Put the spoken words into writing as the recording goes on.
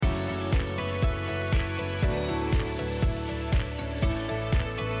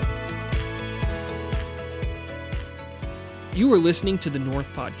You are listening to the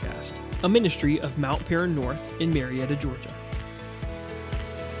North Podcast, a ministry of Mount Paran North in Marietta, Georgia.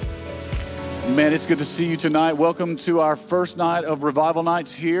 Man, it's good to see you tonight. Welcome to our first night of Revival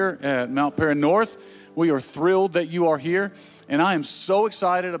Nights here at Mount Paran North. We are thrilled that you are here, and I am so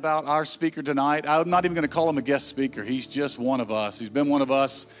excited about our speaker tonight. I'm not even going to call him a guest speaker. He's just one of us. He's been one of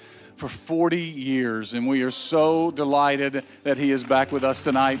us for 40 years, and we are so delighted that he is back with us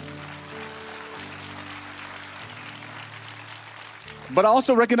tonight. But I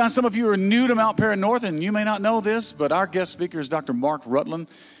also recognize some of you are new to Mount Paran North, and you may not know this, but our guest speaker is Dr. Mark Rutland.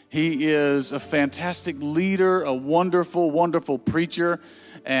 He is a fantastic leader, a wonderful, wonderful preacher,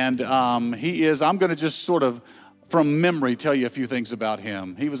 and I'm going to just sort of, from memory, tell you a few things about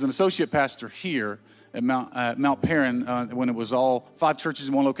him. He was an associate pastor here at Mount Paran when it was all 5 churches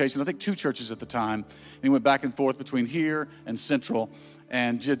in one location, I think 2 churches at the time. And he went back and forth between here and Central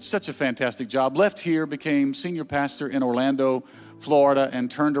and did such a fantastic job. Left here, became senior pastor in Orlando, Florida,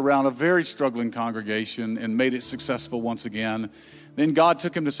 and turned around a very struggling congregation and made it successful once again. Then God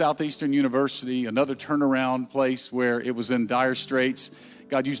took him to Southeastern University, another turnaround place where it was in dire straits.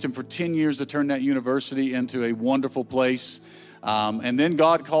 God used him for 10 years to turn that university into a wonderful place. And then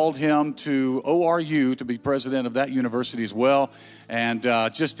God called him to ORU to be president of that university as well, and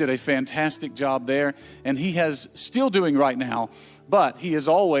just did a fantastic job there. And he has still doing right now, but he has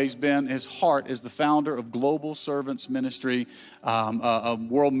always been, his heart is the founder of Global Servants Ministry, a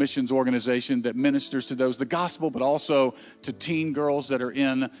world missions organization that ministers to those, the gospel, but also to teen girls that are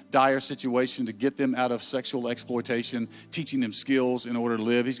in dire situation to get them out of sexual exploitation, teaching them skills in order to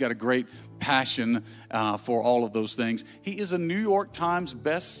live. He's got a great passion for all of those things. He is a New York Times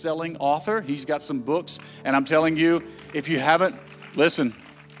best-selling author. He's got some books, and I'm telling you, if you haven't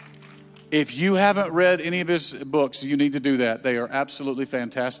read any of his books, you need to do that. They are absolutely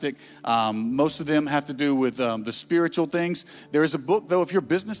fantastic. Most of them have to do with the spiritual things. There is a book, though, if you're a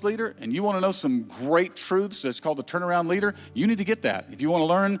business leader and you want to know some great truths, it's called The Turnaround Leader. You need to get that. If you want to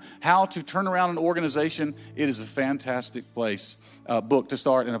learn how to turn around an organization, it is a fantastic book to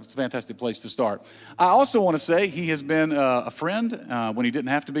start, and a fantastic place to start. I also want to say he has been a friend when he didn't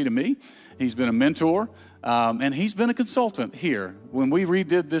have to be to me. He's been a mentor. And he's been a consultant here. When we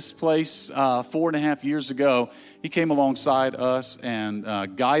redid this place 4.5 years ago, he came alongside us and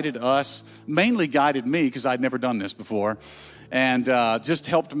guided us, mainly guided me because I'd never done this before, and just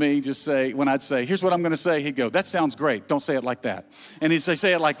helped me just say, when I'd say, here's what I'm going to say, he'd go, that sounds great, don't say it like that. And he'd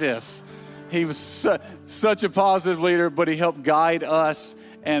say it like this. He was such a positive leader, but he helped guide us.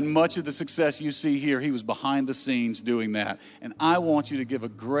 And much of the success you see here, he was behind the scenes doing that. And I want you to give a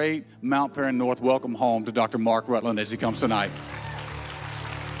great Mount Paran North welcome home to Dr. Mark Rutland as he comes tonight.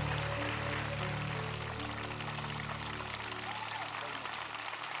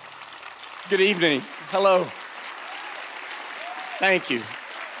 Good evening. Hello. Thank you.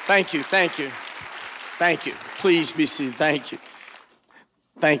 Thank you. Thank you. Thank you. Please be seated. Thank you.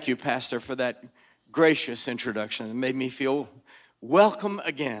 Thank you, Pastor, for that gracious introduction. It made me feel welcome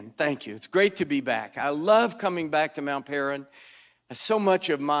again. Thank you. It's great to be back. I love coming back to Mount Paran. So much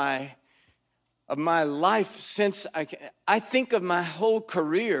of my life since I think of my whole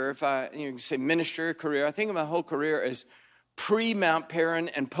career, if I say ministry or career, I think of my whole career as pre-Mount Paran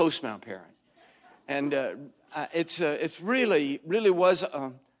and post-Mount Paran. And it's really was,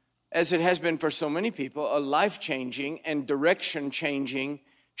 as it has been for so many people, a life-changing and direction-changing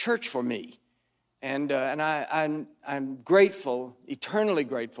church for me. And I'm grateful, eternally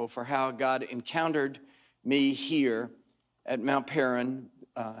grateful for how God encountered me here at Mount Paran,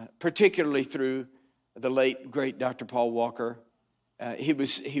 particularly through the late, great Dr. Paul Walker. He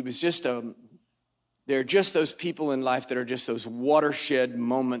was just there are just those people in life that are just those watershed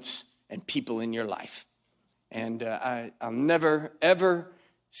moments and people in your life. And I'll never, ever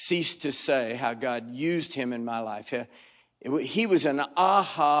cease to say how God used him in my life. He was an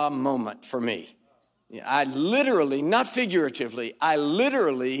aha moment for me. I literally, not figuratively, I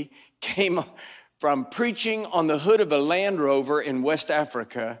literally came from preaching on the hood of a Land Rover in West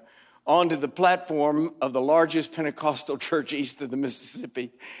Africa onto the platform of the largest Pentecostal church east of the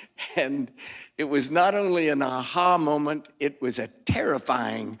Mississippi. And it was not only an aha moment, it was a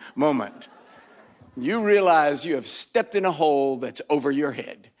terrifying moment. You realize you have stepped in a hole that's over your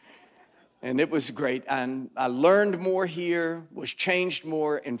head. And it was great. And I learned more here, was changed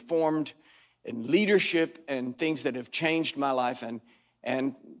more, informed in leadership and things that have changed my life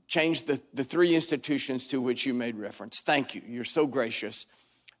and changed the 3 institutions to which you made reference. Thank you. You're so gracious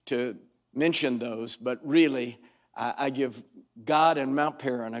to mention those, but really I give God and Mount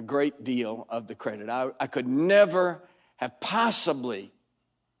Paran a great deal of the credit. I could never have possibly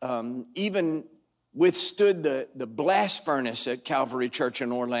even withstood the blast furnace at Calvary Church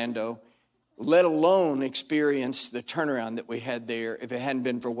in Orlando, let alone experience the turnaround that we had there if it hadn't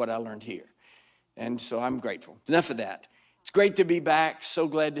been for what I learned here. And so I'm grateful. Enough of that. It's great to be back. So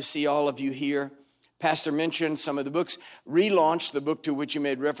glad to see all of you here. Pastor mentioned some of the books, relaunched the book to which you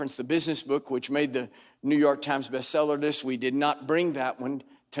made reference, the business book, which made the New York Times bestseller list. We did not bring that one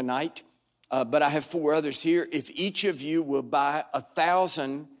tonight, but I have 4 others here. If each of you will buy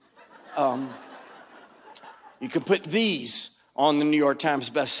 1,000, you can put these on the New York Times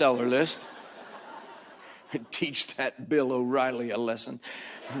bestseller list. Teach that Bill O'Reilly a lesson.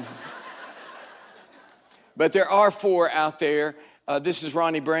 But there are 4 out there. This is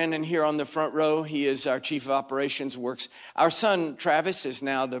Ronnie Brandon here on the front row. He is our chief of operations, works. Our son, Travis, is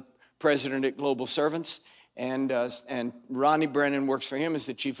now the president at Global Servants. And Ronnie Brandon works for him as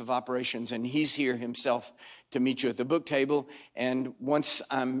the chief of operations. And he's here himself to meet you at the book table. And once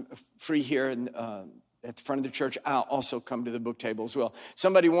I'm free here at the front of the church, I'll also come to the book table as well.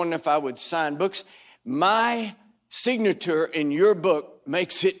 Somebody wondered if I would sign books. My signature in your book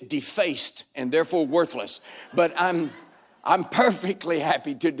makes it defaced and therefore worthless. But I'm perfectly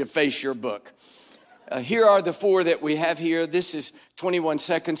happy to deface your book. Here are the 4 that we have here. This is 21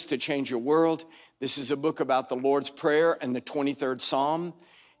 Seconds to Change Your World. This is a book about the Lord's Prayer and the 23rd Psalm.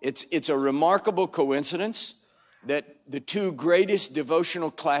 It's a remarkable coincidence that the 2 greatest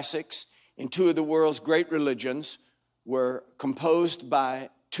devotional classics in 2 of the world's great religions were composed by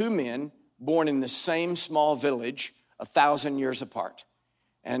 2 men born in the same small village 1,000 years apart.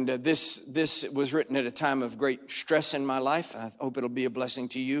 And this was written at a time of great stress in my life. I hope it'll be a blessing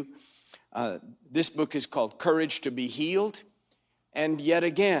to you. This book is called Courage to be Healed. And yet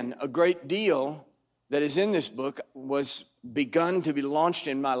again, a great deal that is in this book was begun to be launched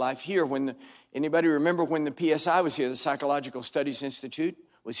in my life here. Anybody remember when the PSI was here, the Psychological Studies Institute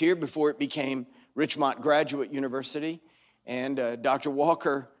was here before it became Richmond Graduate University. And Dr.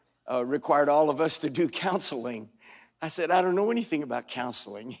 Walker required all of us to do counseling. I said, I don't know anything about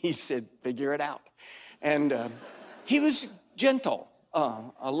counseling. He said, figure it out. And he was gentle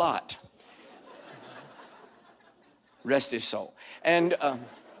a lot. Rest his soul. And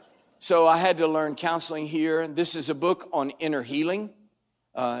so I had to learn counseling here. This is a book on inner healing.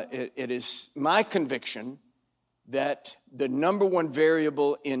 It is my conviction that the number one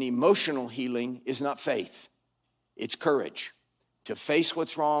variable in emotional healing is not faith. It's courage. To face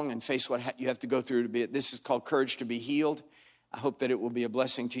what's wrong and face what you have to go through to be it. This is called Courage to be Healed. I hope that it will be a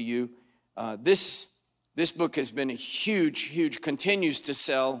blessing to you. This book has been a huge, continues to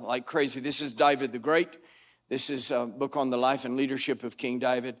sell like crazy. This is David the Great. This is a book on the life and leadership of King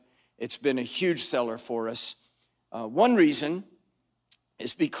David. It's been a huge seller for us. One reason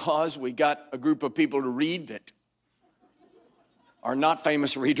is because we got a group of people to read that are not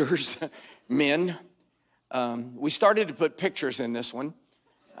famous readers, men. We started to put pictures in this one.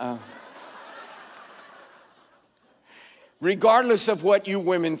 Regardless of what you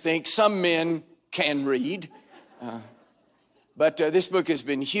women think, some men can read. But this book has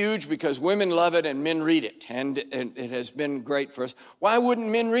been huge because women love it and men read it. And it has been great for us. Why wouldn't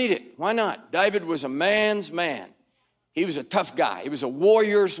men read it? Why not? David was a man's man. He was a tough guy. He was a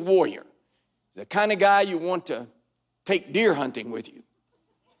warrior's warrior. The kind of guy you want to take deer hunting with you.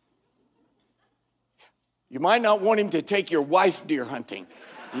 You might not want him to take your wife deer hunting.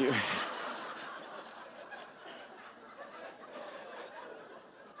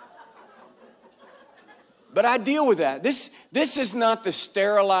 But I deal with that. This is not the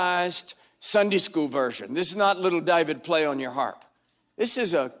sterilized Sunday school version. This is not little David play on your harp. This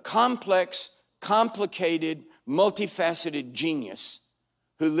is a complex, complicated, multifaceted genius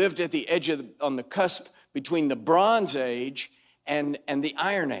who lived at the edge on the cusp between the Bronze Age and the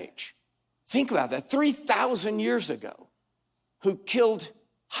Iron Age. Think about that, 3,000 years ago, who killed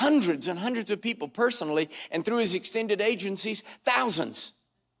hundreds and hundreds of people personally, and through his extended agencies, thousands.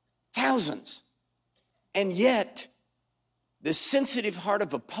 And yet, the sensitive heart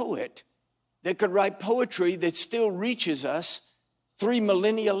of a poet that could write poetry that still reaches us 3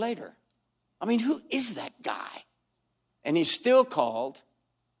 millennia later. I mean, who is that guy? And he's still called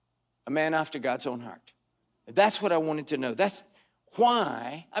a man after God's own heart. That's what I wanted to know. That's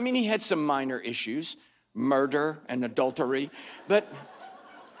why. I mean, he had some minor issues, murder and adultery, but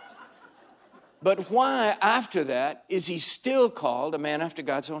why after that is he still called a man after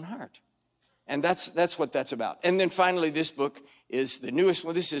God's own heart? And that's what that's about. And then finally, this book is the newest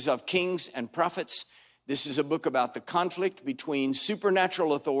one. This is of Kings and Prophets. This is a book about the conflict between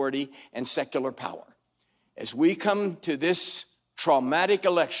supernatural authority and secular power. As we come to this traumatic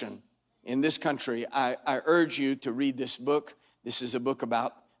election in this country, I urge you to read this book. This is a book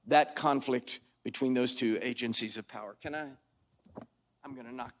about that conflict between those two agencies of power. I'm going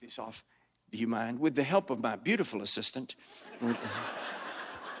to knock this off. Do you mind? With the help of my beautiful assistant.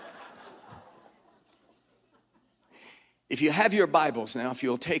 If you have your Bibles now, if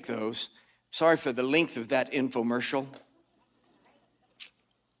you'll take those. Sorry for the length of that infomercial.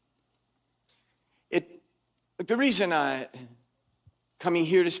 The reason I coming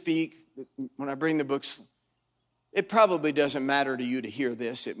here to speak, when I bring the books, it probably doesn't matter to you to hear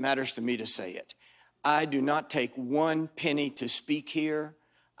this. It matters to me to say it. I do not take 1 penny to speak here.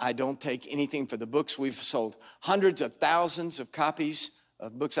 I don't take anything for the books. We've sold hundreds of thousands of copies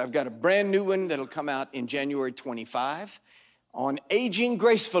of books. I've got a brand new one that'll come out in January 25 on aging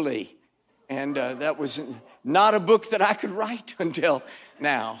gracefully. And that was not a book that I could write until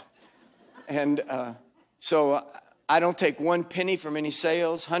now. And so I don't take 1 penny from any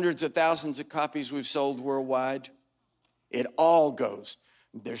sales. Hundreds of thousands of copies we've sold worldwide. It all goes.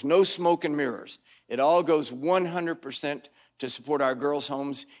 There's no smoke and mirrors. It all goes 100% to support our girls'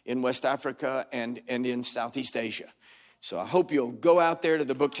 homes in West Africa and in Southeast Asia. So I hope you'll go out there to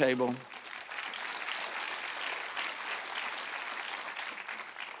the book table.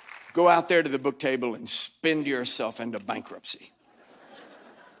 Go out there to the book table and spend yourself into bankruptcy.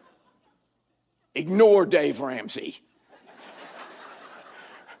 Ignore Dave Ramsey.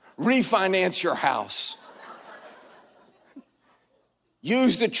 Refinance your house.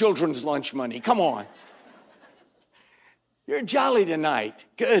 Use the children's lunch money. Come on. You're jolly tonight.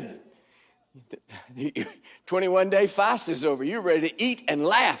 Good. 21-day fast is over. You're ready to eat and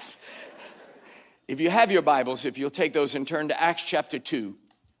laugh. If you have your Bibles, if you'll take those and turn to Acts chapter 2.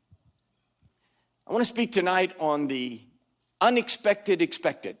 I want to speak tonight on the unexpected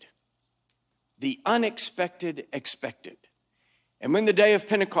expected. The unexpected expected. And when the day of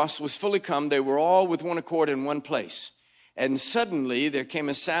Pentecost was fully come, they were all with one accord in one place. And suddenly there came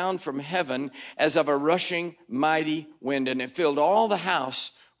a sound from heaven as of a rushing mighty wind, and it filled all the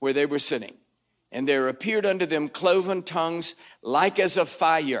house where they were sitting. And there appeared unto them cloven tongues like as of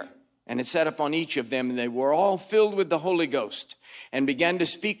fire, and it sat upon each of them, and they were all filled with the Holy Ghost, and began to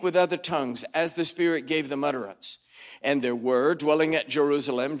speak with other tongues as the Spirit gave them utterance. And there were dwelling at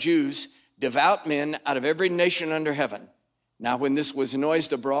Jerusalem Jews, devout men out of every nation under heaven. Now when this was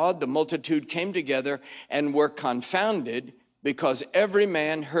noised abroad, the multitude came together and were confounded, because every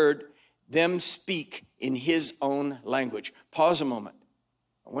man heard them speak in his own language. Pause a moment.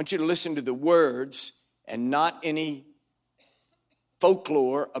 I want you to listen to the words and not any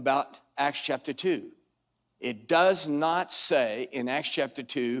folklore about Acts chapter 2. It does not say in Acts chapter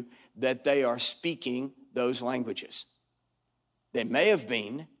 2 that they are speaking those languages. They may have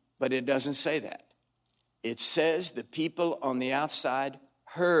been, but it doesn't say that. It says the people on the outside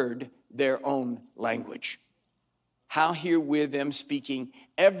heard their own language. How hear we them speaking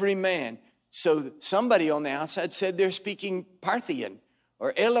every man? So somebody on the outside said they're speaking Parthian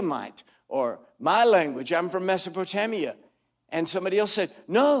or Elamite or my language. I'm from Mesopotamia. And somebody else said,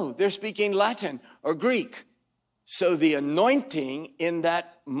 no, they're speaking Latin or Greek. So the anointing in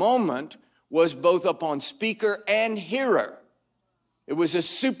that moment was both upon speaker and hearer. It was a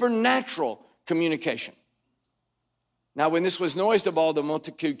supernatural communication. Now, when this was noised abroad, the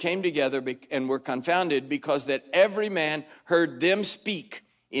multitude came together and were confounded, because that every man heard them speak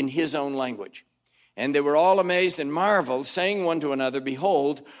in his own language. And they were all amazed and marveled, saying one to another,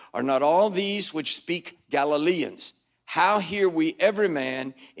 behold, are not all these which speak Galileans? How hear we every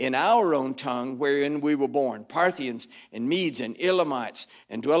man in our own tongue wherein we were born? Parthians and Medes and Elamites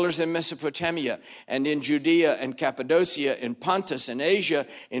and dwellers in Mesopotamia and in Judea and Cappadocia, in Pontus and Asia,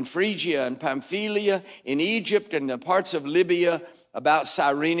 in Phrygia and Pamphylia, in Egypt and the parts of Libya about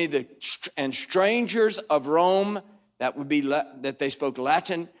Cyrene, and strangers of Rome, that would be that they spoke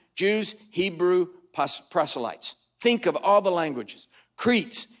Latin, Jews, Hebrew, proselytes. Think of all the languages.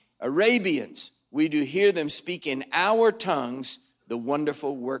 Cretes, Arabians, we do hear them speak in our tongues the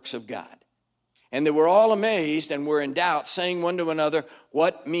wonderful works of God. And they were all amazed and were in doubt, saying one to another,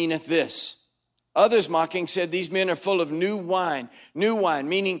 what meaneth this? Others mocking said, these men are full of new wine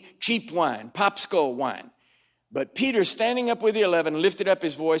meaning cheap wine, popsicle wine. But Peter, standing up with the 11, lifted up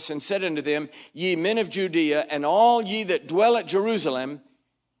his voice and said unto them, ye men of Judea, and all ye that dwell at Jerusalem,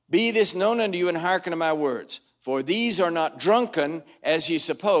 be this known unto you, and hearken to my words. For these are not drunken, as ye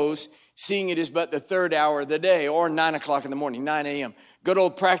suppose, seeing it is but the third hour of the day, or 9 o'clock in the morning, 9 a.m. Good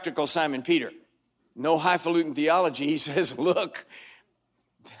old practical Simon Peter. No highfalutin theology. He says, look,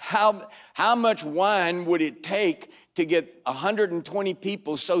 how much wine would it take to get 120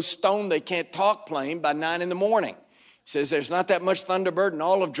 people so stoned they can't talk plain by 9 in the morning? He says, there's not that much Thunderbird in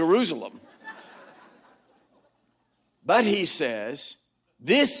all of Jerusalem. But he says,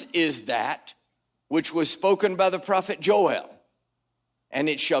 this is that which was spoken by the prophet Joel. And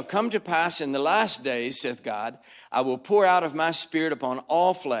it shall come to pass in the last days, saith God, I will pour out of my spirit upon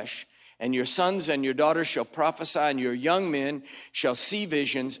all flesh, and your sons and your daughters shall prophesy, and your young men shall see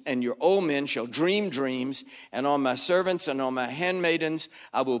visions, and your old men shall dream dreams. And on my servants and on my handmaidens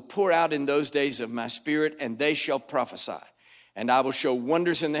I will pour out in those days of my spirit, and they shall prophesy. And I will show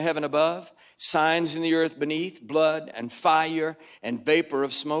wonders in the heaven above, signs in the earth beneath, blood and fire and vapor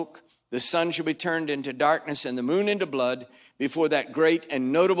of smoke. The sun shall be turned into darkness and the moon into blood before that great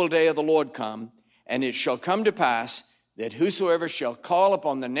and notable day of the Lord come. And it shall come to pass that whosoever shall call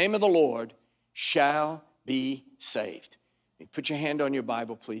upon the name of the Lord shall be saved. Put your hand on your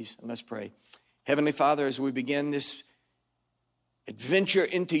Bible, please, and let's pray. Heavenly Father, as we begin this adventure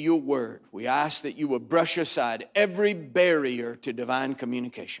into your word, we ask that you would brush aside every barrier to divine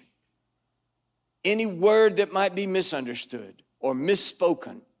communication. Any word that might be misunderstood or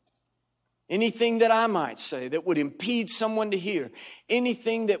misspoken, anything that I might say that would impede someone to hear,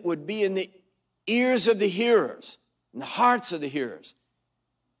 anything that would be in the ears of the hearers, in the hearts of the hearers,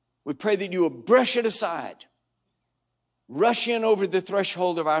 we pray that you will brush it aside, rush in over the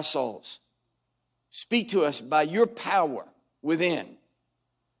threshold of our souls. Speak to us by your power within.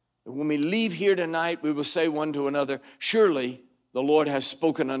 And when we leave here tonight, we will say one to another, surely the Lord has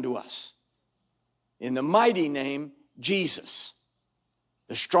spoken unto us. In the mighty name, Jesus,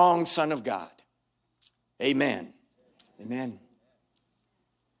 the strong Son of God. Amen. Amen.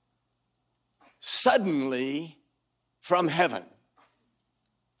 Suddenly, from heaven,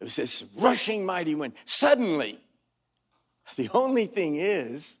 there was this rushing mighty wind. Suddenly. The only thing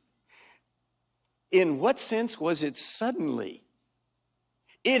is, in what sense was it suddenly?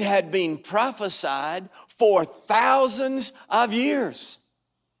 It had been prophesied for thousands of years.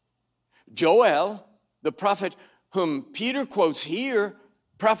 Joel, the prophet whom Peter quotes here,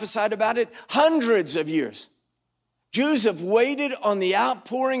 prophesied about it hundreds of years. Jews have waited on the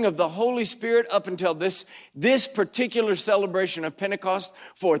outpouring of the Holy Spirit up until this particular celebration of Pentecost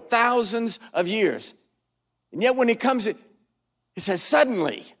for thousands of years. And yet when it comes, it says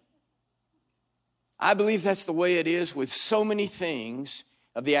suddenly. I believe that's the way it is with so many things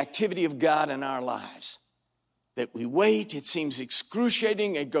of the activity of God in our lives. That we wait, it seems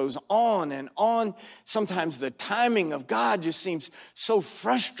excruciating, it goes on and on. Sometimes the timing of God just seems so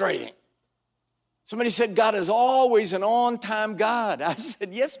frustrating. Somebody said God is always an on-time God. I said,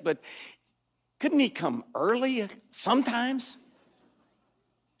 yes, but couldn't he come early sometimes?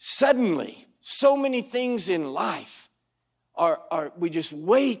 Suddenly, so many things in life are we just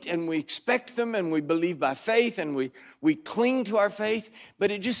wait and we expect them and we believe by faith and we cling to our faith, but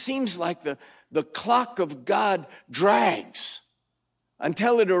it just seems like the clock of God drags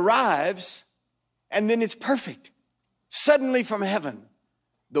until it arrives and then it's perfect. Suddenly from heaven,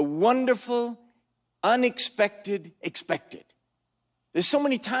 the wonderful, unexpected, expected. There's so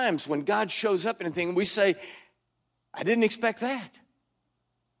many times when God shows up in a thing and we say, I didn't expect that.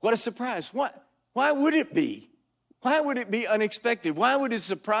 What a surprise. Why would it be? Why would it be unexpected? Why would it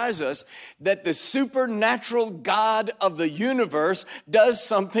surprise us that the supernatural God of the universe does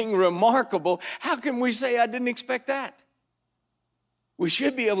something remarkable? How can we say I didn't expect that? We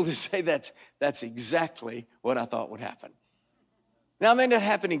should be able to say that's exactly what I thought would happen. Now, it may not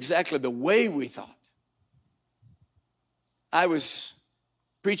happen exactly the way we thought. I was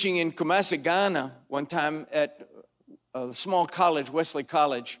preaching in Kumasi, Ghana one time at a small college, Wesley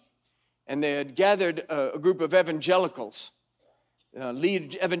College, and they had gathered a group of evangelicals,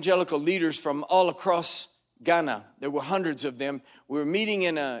 evangelical leaders from all across Ghana. There were hundreds of them. We were meeting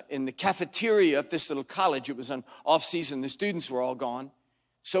in the cafeteria of this little college. It was an off season. The students were all gone.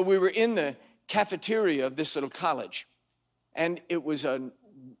 So we were in the cafeteria of this little college. And it was a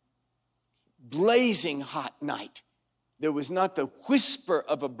blazing hot night. There was not the whisper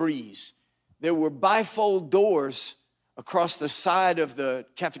of a breeze. There were bifold doors across the side of the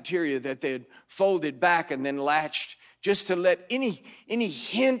cafeteria that they had folded back and then latched just to let any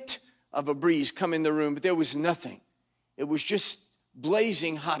hint of a breeze come in the room, but there was nothing. It was just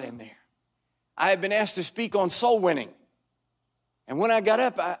blazing hot in there. I had been asked to speak on soul winning. And when I got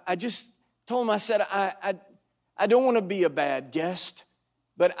up, I just told him, I said, I don't want to be a bad guest,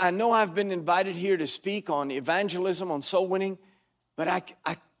 but I know I've been invited here to speak on evangelism, on soul winning, but I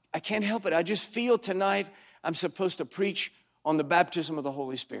can't help it. I just feel tonight I'm supposed to preach on the baptism of the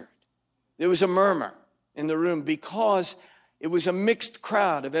Holy Spirit. There was a murmur in the room because it was a mixed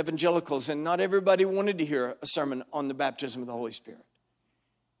crowd of evangelicals and not everybody wanted to hear a sermon on the baptism of the Holy Spirit.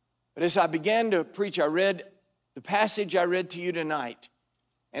 But as I began to preach, I read the passage I read to you tonight.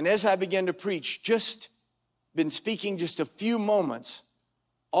 And as I began to preach, just been speaking just a few moments,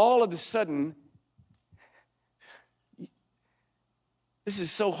 all of a sudden, This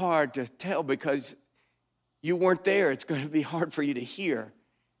is so hard to tell because you weren't there. It's going to be hard for you to hear.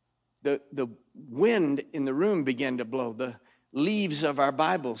 The wind in the room began to blow. The leaves of our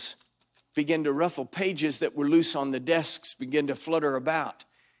Bibles began to ruffle. Pages that were loose on the desks began to flutter about.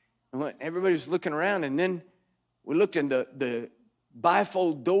 And everybody was looking around, and then we looked in the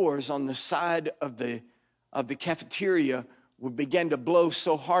bifold doors on the side of the cafeteria began to blow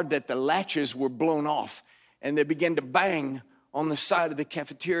so hard that the latches were blown off, and they began to bang on the side of the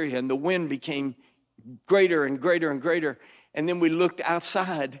cafeteria, and the wind became greater and greater and greater. And then we looked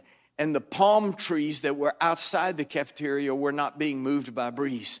outside, and the palm trees that were outside the cafeteria were not being moved by a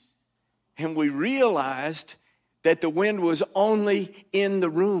breeze. And we realized that the wind was only in the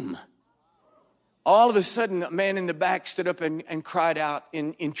room. All of a sudden, a man in the back stood up and cried out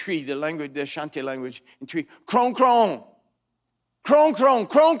in Tree, the language, the Shanti language, in Tree, "Kron, kron, kron, kron,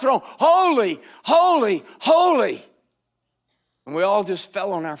 kron, kron, holy, holy, holy." And we all just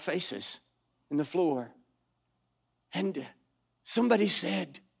fell on our faces in the floor. And somebody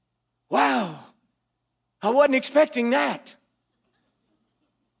said, "Wow, I wasn't expecting that."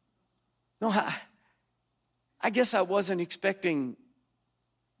 No, I guess I wasn't expecting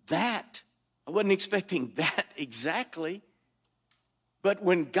that. I wasn't expecting that exactly. But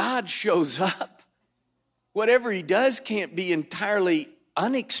when God shows up, whatever he does can't be entirely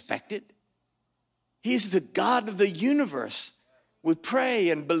unexpected. He's the God of the universe. We pray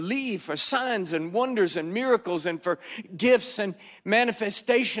and believe for signs and wonders and miracles and for gifts and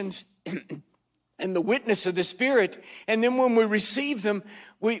manifestations and the witness of the Spirit. And then when we receive them,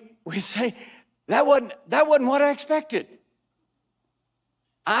 we say, that wasn't what I expected.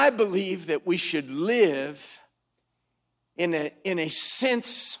 I believe that we should live in a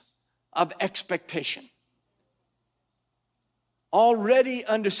sense of expectation. Already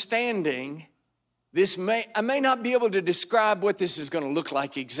understanding I may not be able to describe what this is going to look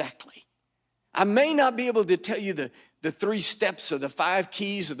like exactly. I may not be able to tell you the 3 steps or the 5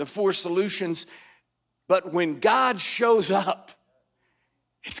 keys or the 4 solutions, but when God shows up,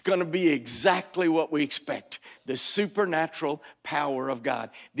 it's going to be exactly what we expect. The supernatural power of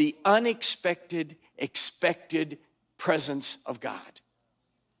God. The unexpected, expected presence of God.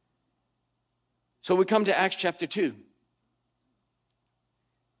 So we come to Acts chapter 2.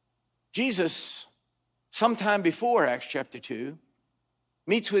 Jesus, sometime before Acts chapter 2,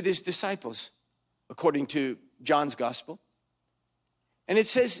 meets with his disciples, according to John's gospel. And it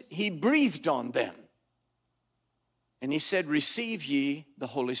says he breathed on them. And he said, "Receive ye the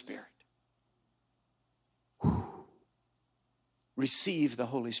Holy Spirit." Receive the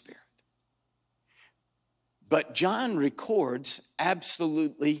Holy Spirit. But John records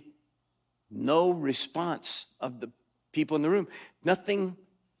absolutely no response of the people in the room. Nothing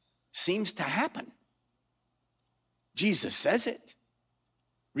seems to happen. Jesus says it.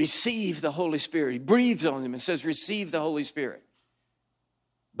 Receive the Holy Spirit. He breathes on them and says, "Receive the Holy Spirit."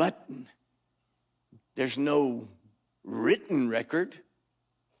 But there's no written record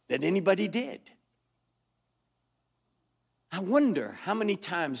that anybody did. I wonder how many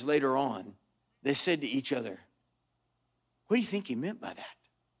times later on they said to each other, "What do you think he meant by that?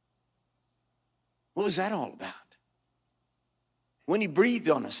 What was that all about? When he breathed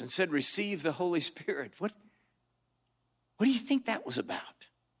on us and said, 'Receive the Holy Spirit,' what do you think that was about?"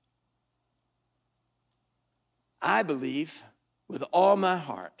 I believe with all my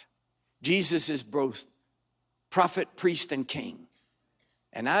heart, Jesus is both prophet, priest, and king.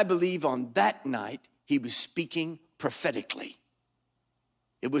 And I believe on that night, he was speaking prophetically.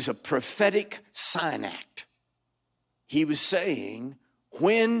 It was a prophetic sign act. He was saying,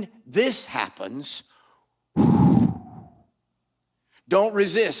 when this happens, don't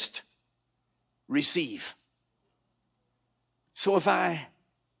resist, receive. So if I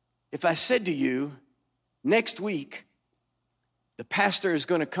said to you, next week, the pastor is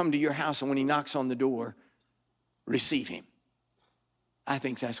going to come to your house, and when he knocks on the door, receive him. I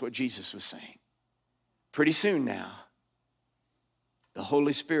think that's what Jesus was saying. Pretty soon now, the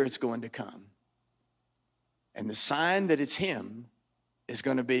Holy Spirit's going to come. And the sign that it's him is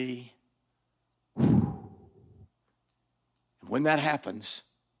going to be, and when that happens,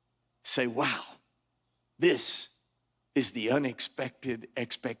 say, "Wow, this is the unexpected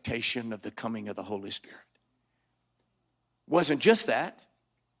expectation of the coming of the Holy Spirit." It wasn't just that.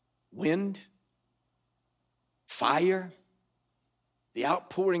 Wind, fire, the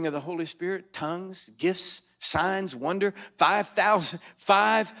outpouring of the Holy Spirit, tongues, gifts, signs, wonder.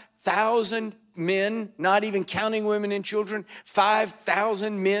 5,000 men, not even counting women and children.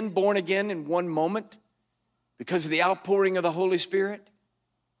 5,000 men born again in one moment because of the outpouring of the Holy Spirit.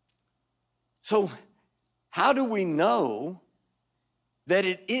 So how do we know that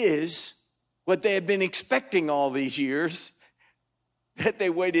it is what they had been expecting all these years, that they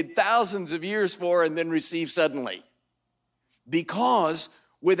waited thousands of years for and then received suddenly. Because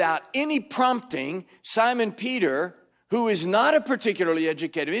without any prompting, Simon Peter, who is not a particularly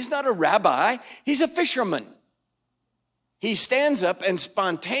educated, he's not a rabbi, he's a fisherman. He stands up and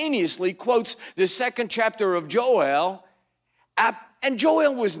spontaneously quotes the 2nd chapter of Joel. And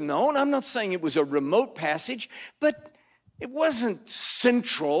Joel was known. I'm not saying it was a remote passage, but it wasn't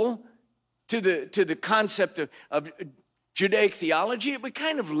central to the concept of Judaic theology. It was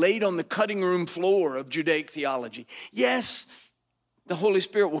kind of laid on the cutting room floor of Judaic theology. Yes, the Holy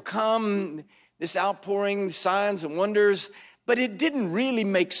Spirit will come, this outpouring, signs and wonders, but it didn't really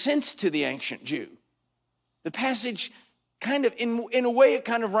make sense to the ancient Jew. The passage kind of, in a way, it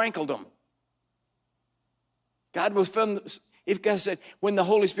kind of rankled them. If God said, when the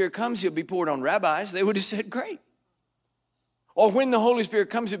Holy Spirit comes, he'll be poured on rabbis, they would have said, great. Or when the Holy Spirit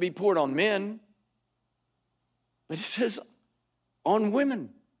comes, he'll be poured on men. But it says, on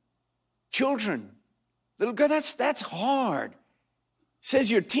women, children, little girl, that's hard. It says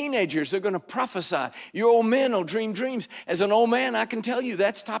your teenagers are going to prophesy. Your old men will dream dreams. As an old man, I can tell you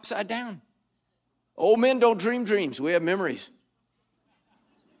that's topside down. Old men don't dream dreams. We have memories.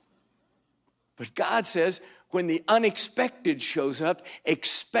 But God says, when the unexpected shows up,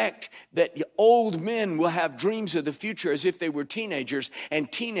 expect that old men will have dreams of the future as if they were teenagers,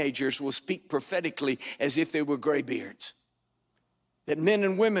 and teenagers will speak prophetically as if they were graybeards. That men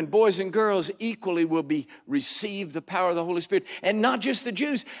and women, boys and girls equally will receive the power of the Holy Spirit. And not just the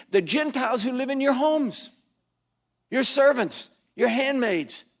Jews, the Gentiles who live in your homes, your servants, your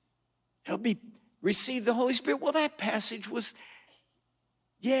handmaids, they'll receive the Holy Spirit. Well, that passage was,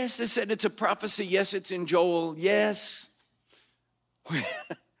 yes, they said it's a prophecy. Yes, it's in Joel. Yes.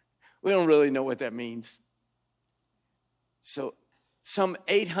 We don't really know what that means. So some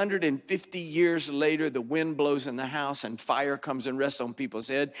 850 years later, the wind blows in the house and fire comes and rests on people's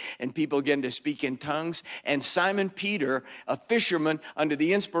head and people begin to speak in tongues. And Simon Peter, a fisherman under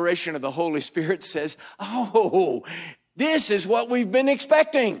the inspiration of the Holy Spirit, says, oh, this is what we've been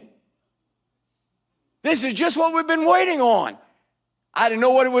expecting. This is just what we've been waiting on. I didn't know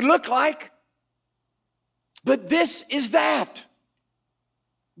what it would look like, but this is that.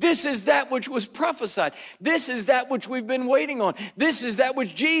 This is that which was prophesied. This is that which we've been waiting on. This is that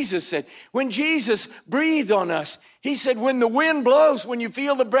which Jesus said. When Jesus breathed on us, he said, when the wind blows, when you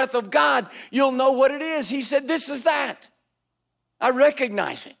feel the breath of God, you'll know what it is. He said, this is that. I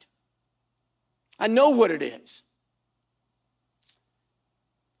recognize it. I know what it is.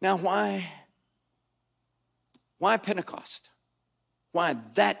 Now, why Pentecost? Why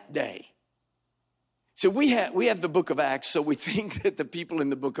that day? So we have the book of Acts, so we think that the people in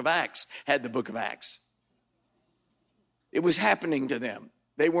the book of Acts had the book of Acts. It was happening to them.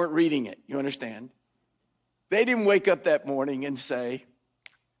 They weren't reading it, you understand? They didn't wake up that morning and say,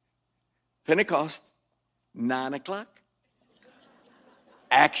 Pentecost, 9 o'clock.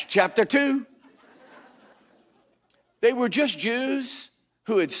 Acts chapter 2. They were just Jews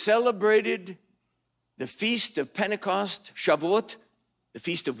who had celebrated the feast of Pentecost, Shavuot, the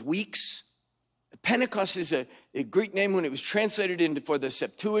Feast of Weeks. Pentecost is a Greek name. When it was translated for the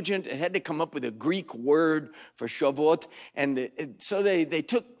Septuagint, it had to come up with a Greek word for Shavuot. So they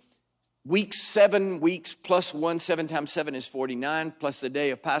took weeks, 7 weeks plus 1, 7 times 7 is 49, plus the day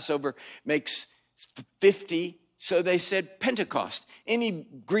of Passover makes 50. So they said Pentecost. Any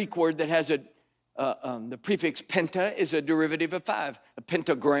Greek word that has the prefix penta is a derivative of 5. A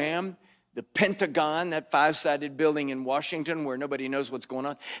pentagram, the Pentagon, that 5-sided building in Washington where nobody knows what's going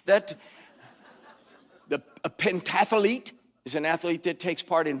on. A pentathlete is an athlete that takes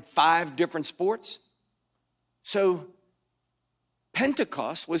part in 5 different sports. So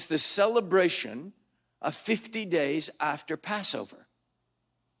Pentecost was the celebration of 50 days after Passover,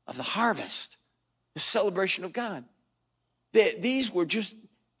 of the harvest, the celebration of God. These were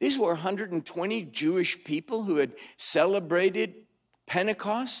 120 Jewish people who had celebrated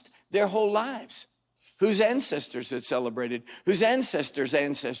Pentecost their whole lives. Whose ancestors had celebrated, whose ancestors'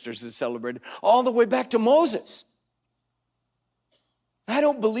 ancestors had celebrated, all the way back to Moses. I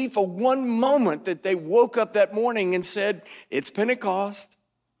don't believe for one moment that they woke up that morning and said, it's Pentecost,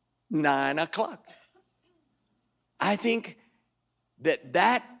 9 o'clock. I think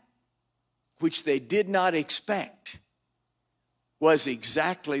that which they did not expect was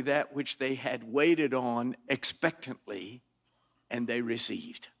exactly that which they had waited on expectantly and they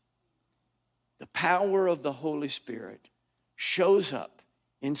received. The power of the Holy Spirit shows up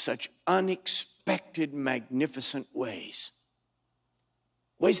in such unexpected, magnificent ways.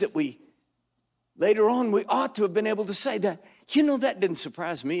 Ways that later on, we ought to have been able to say that, You know, that didn't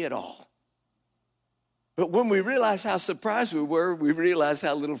surprise me at all. But when we realized how surprised we were, we realized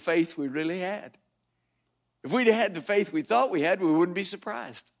how little faith we really had. If we'd had the faith we thought we had, we wouldn't be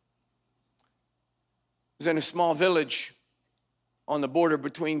surprised. I was in a small village on the border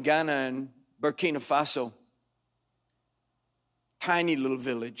between Ghana and Burkina Faso. Tiny little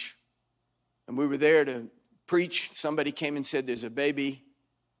village. And we were there to preach. Somebody came and said, there's a baby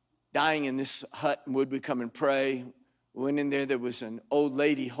dying in this hut, and would we come and pray? We went in there. There was an old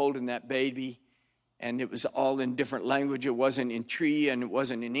lady holding that baby, and it was all in different language. It wasn't in Tree, and it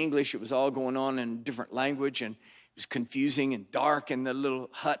wasn't in English. It was all going on in a different language, and it was confusing and dark in the little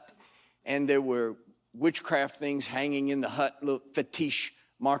hut. And there were witchcraft things hanging in the hut, little fetish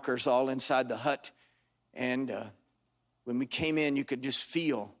markers all inside the hut. And when we came in, you could just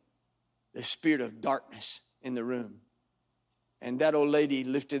feel the spirit of darkness in the room. And that old lady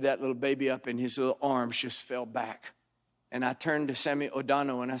lifted that little baby up, and his little arms just fell back. And I turned to Sammy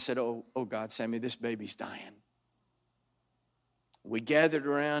O'Donnell and I said, oh God, Sammy, this baby's dying. We gathered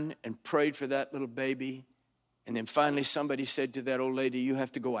around and prayed for that little baby. And then finally somebody said to that old lady, you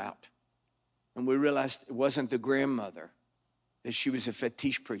have to go out. And we realized it wasn't the grandmother, that she was a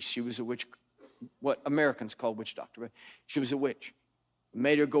fetish priest. She was a witch, what Americans call witch doctor, but she was a witch. We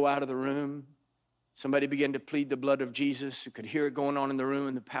made her go out of the room. Somebody began to plead the blood of Jesus. You could hear it going on in the room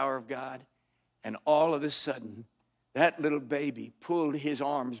and the power of God. And all of a sudden, that little baby pulled his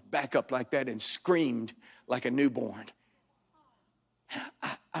arms back up like that and screamed like a newborn. And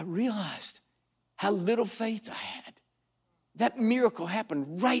I realized how little faith I had. That miracle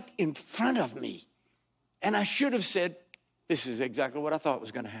happened right in front of me. And I should have said, this is exactly what I thought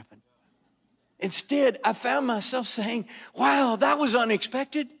was going to happen. Instead, I found myself saying, wow, that was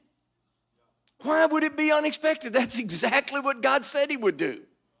unexpected. Why would it be unexpected? That's exactly what God said he would do.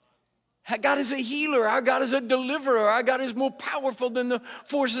 Our God is a healer. Our God is a deliverer. Our God is more powerful than the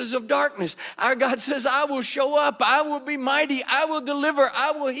forces of darkness. Our God says, I will show up. I will be mighty. I will deliver.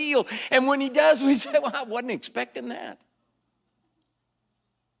 I will heal. And when he does, we say, well, I wasn't expecting that.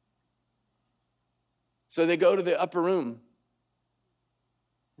 So they go to the upper room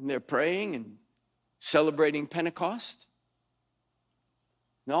and they're praying and celebrating Pentecost.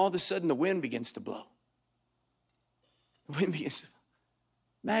 And all of a sudden the wind begins to blow. The wind begins to blow.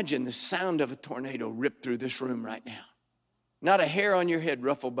 Imagine the sound of a tornado rip through this room right now. Not a hair on your head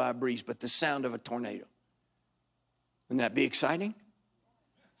ruffled by a breeze, but the sound of a tornado. Wouldn't that be exciting?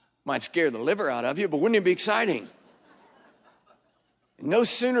 Might scare the liver out of you, but wouldn't it be exciting? And no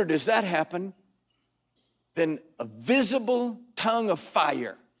sooner does that happen than a visible tongue of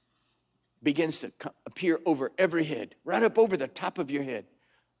fire begins to appear over every head, right up over the top of your head.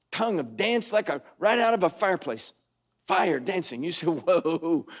 Tongue of dance like right out of a fireplace. Fire dancing. You say,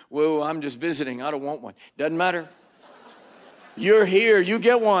 whoa, I'm just visiting. I don't want one. Doesn't matter. You're here. You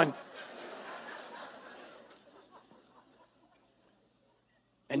get one.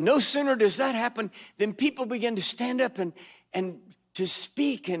 And no sooner does that happen than people begin to stand up and to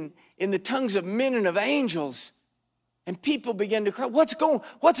speak in the tongues of men and of angels. And people begin to cry,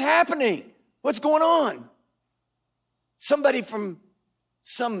 what's happening? What's going on? Somebody from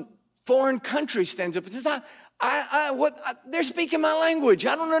some foreign country stands up and says, they're speaking my language.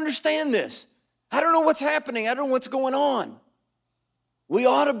 I don't understand this. I don't know what's happening. I don't know what's going on. We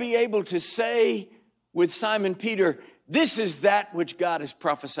ought to be able to say with Simon Peter, this is that which God has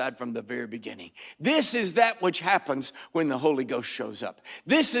prophesied from the very beginning. This is that which happens when the Holy Ghost shows up.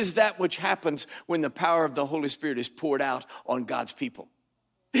 This is that which happens when the power of the Holy Spirit is poured out on God's people.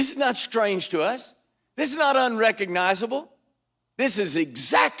 This is not strange to us. This is not unrecognizable. This is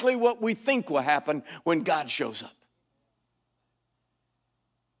exactly what we think will happen when God shows up.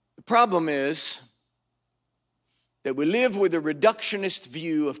 The problem is that we live with a reductionist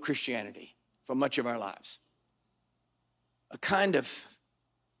view of Christianity for much of our lives. A kind of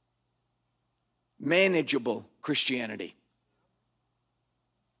manageable Christianity.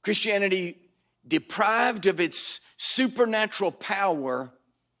 Christianity deprived of its supernatural power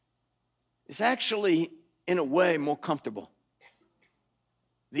is actually, in a way, more comfortable.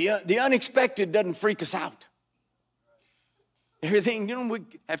 The unexpected doesn't freak us out. Everything, we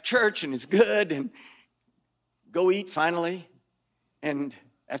have church and it's good and go eat finally and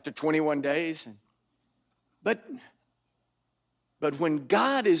after 21 days. But when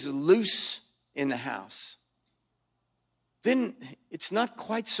God is loose in the house, then it's not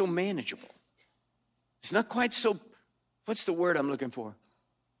quite so manageable. It's not quite so, what's the word I'm looking for?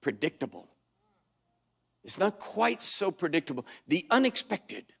 Predictable. It's not quite so predictable. The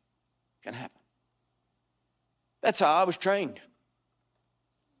unexpected can happen. That's how I was trained.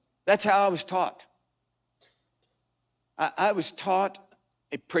 That's how I was taught. I was taught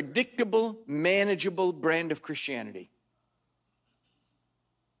a predictable, manageable brand of Christianity.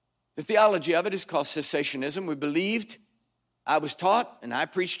 The theology of it is called cessationism. We believed, I was taught, and I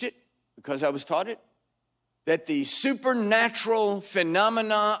preached it because I was taught it, that the supernatural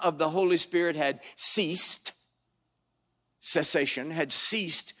phenomena of the Holy Spirit had ceased. Cessation had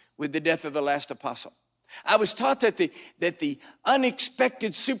ceased with the death of the last apostle. I was taught that the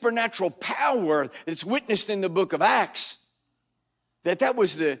unexpected supernatural power that's witnessed in the book of Acts, that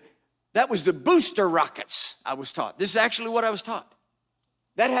was the booster rockets, I was taught. This is actually what I was taught.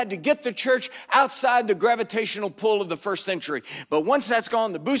 That had to get the church outside the gravitational pull of the first century. But once that's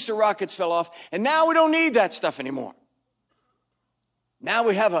gone, the booster rockets fell off, and now we don't need that stuff anymore. Now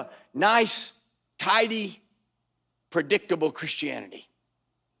we have a nice, tidy, predictable Christianity.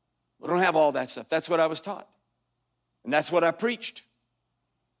 We don't have all that stuff. That's what I was taught. And that's what I preached.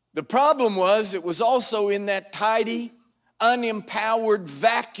 The problem was, it was also in that tidy, unempowered,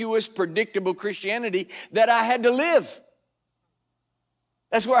 vacuous, predictable Christianity that I had to live.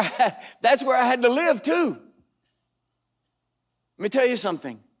 That's where I had to live too. Let me tell you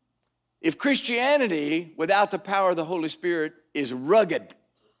something. If Christianity without the power of the Holy Spirit is rugged,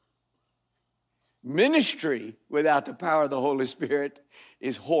 ministry without the power of the Holy Spirit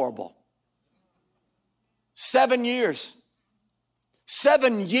is horrible. 7 years.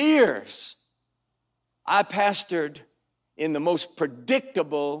 7 years I pastored in the most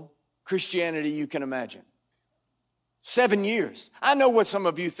predictable Christianity you can imagine. 7 years. I know what some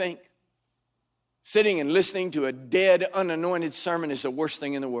of you think. Sitting and listening to a dead, unanointed sermon is the worst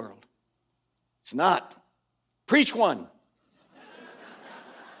thing in the world. It's not. Preach one.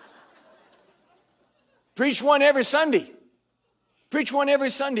 Preach one every Sunday. Preach one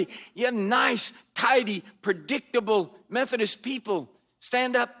every Sunday. You have nice, tidy, predictable Methodist people.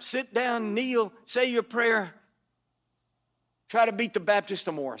 Stand up, sit down, kneel, say your prayer. Try to beat the Baptists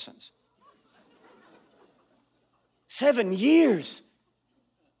to Morrisons. 7 years.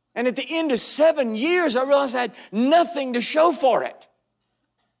 And at the end of 7 years, I realized I had nothing to show for it.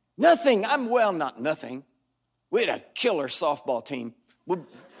 Nothing. Not nothing. We had a killer softball team.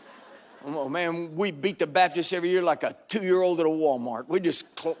 Oh man, we beat the Baptists every year like a 2-year-old at a Walmart. We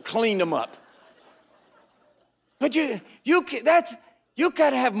just cleaned them up. But you got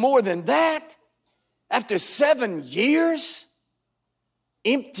to have more than that. After 7 years,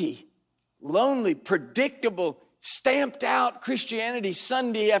 empty, lonely, predictable, stamped out Christianity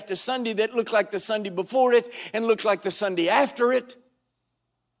Sunday after Sunday that looked like the Sunday before it and looked like the Sunday after it.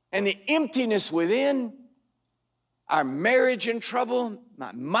 And the emptiness within, our marriage in trouble,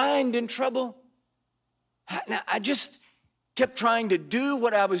 my mind in trouble. I just kept trying to do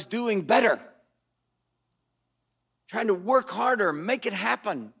what I was doing better. Trying to work harder, make it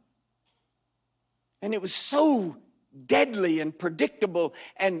happen. And it was so deadly and predictable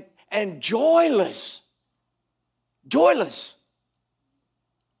and joyless. Joyless.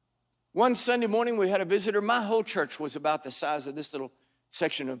 One Sunday morning we had a visitor. My whole church was about the size of this little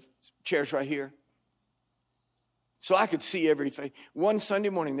section of chairs right here. So I could see every face. One Sunday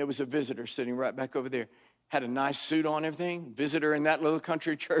morning there was a visitor sitting right back over there. Had a nice suit on, everything. Visitor in that little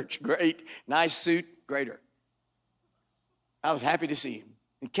country church, great. Nice suit, greater. I was happy to see him.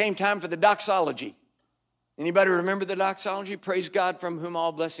 It came time for the doxology. Anybody remember the doxology? Praise God from whom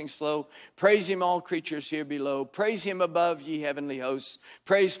all blessings flow. Praise him all creatures here below. Praise him above ye heavenly hosts.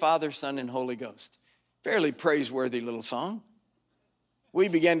 Praise Father, Son, and Holy Ghost. Fairly praiseworthy little song. We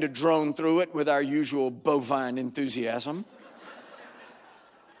began to drone through it with our usual bovine enthusiasm.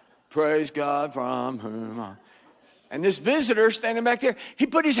 Praise God from whom all. And this visitor standing back there, he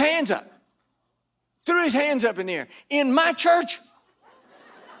put his hands up. Threw his hands up in the air. In my church.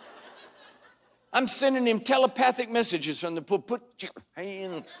 I'm sending him telepathic messages from the pulpit. Put your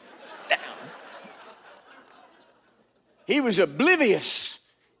hands down. He was oblivious.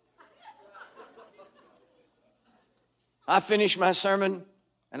 I finished my sermon,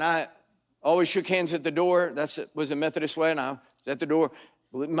 and I always shook hands at the door. That was a Methodist way, and I was at the door.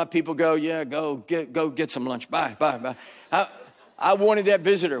 My people go, yeah, go get some lunch. Bye. I wanted that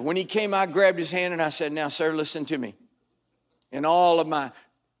visitor. When he came, I grabbed his hand, and I said, now, sir, listen to me. In all of my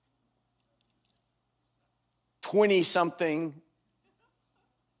 20-something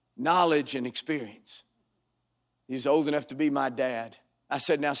knowledge and experience, he's old enough to be my dad. I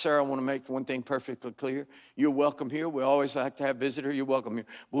said, now, sir, I want to make one thing perfectly clear. You're welcome here. We always like to have visitors. You're welcome here.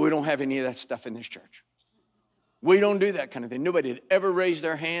 But we don't have any of that stuff in this church. We don't do that kind of thing. Nobody had ever raised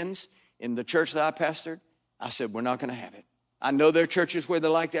their hands in the church that I pastored. I said, we're not going to have it. I know there are churches where they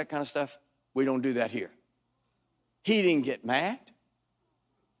like that kind of stuff. We don't do that here. He didn't get mad.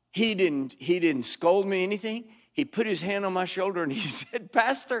 He didn't scold me anything. he put his hand on my shoulder and he said,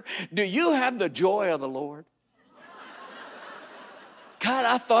 Pastor, do you have the joy of the Lord? God,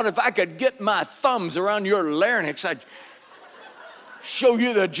 I thought if I could get my thumbs around your larynx, I'd show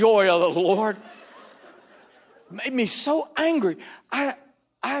you the joy of the Lord. Made me so angry. I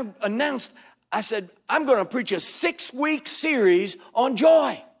announced, I said, I'm going to preach a 6-week series on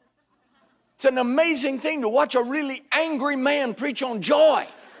joy. It's an amazing thing to watch a really angry man preach on joy.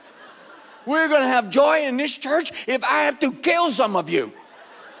 We're going to have joy in this church if I have to kill some of you.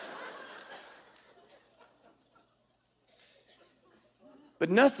 But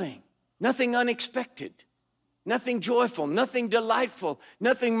nothing unexpected, nothing joyful, nothing delightful,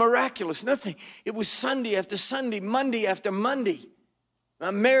 nothing miraculous, nothing. It was Sunday after Sunday, Monday after Monday. My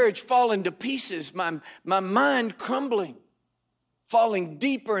marriage falling to pieces, my mind crumbling, falling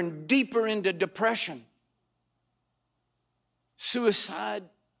deeper and deeper into depression, suicide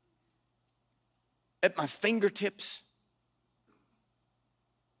at my fingertips.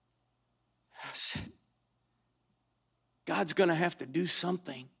 I said, God's going to have to do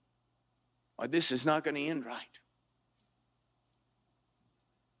something, or this is not going to end right.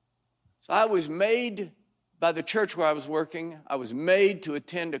 So I was made, by the church where I was working, I was made to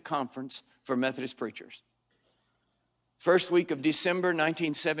attend a conference for Methodist preachers. First week of December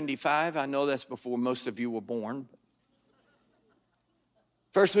 1975, I know that's before most of you were born.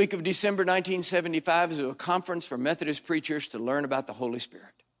 First week of December 1975 was a conference for Methodist preachers to learn about the Holy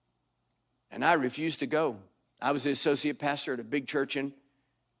Spirit. And I refused to go. I was the associate pastor at a big church in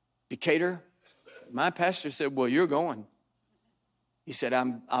Decatur. My pastor said, well, you're going. He said,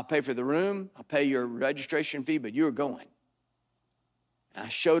 I'll pay for the room, I'll pay your registration fee, but you're going. And I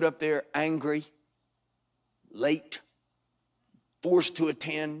showed up there angry, late, forced to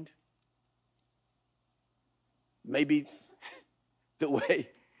attend. Maybe the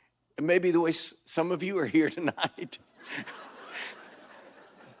way some of you are here tonight.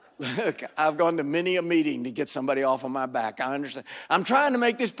 Look, I've gone to many a meeting to get somebody off of my back. I understand. I'm trying to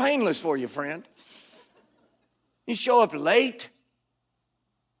make this painless for you, friend. You show up late.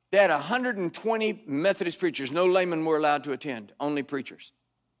 They had 120 Methodist preachers. No laymen were allowed to attend, only preachers.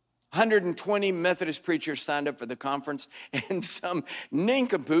 120 Methodist preachers signed up for the conference, and some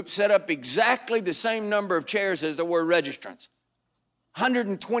nincompoop set up exactly the same number of chairs as there were registrants.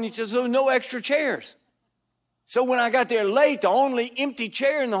 120, so no extra chairs. So when I got there late, the only empty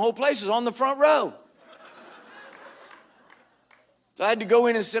chair in the whole place was on the front row. So I had to go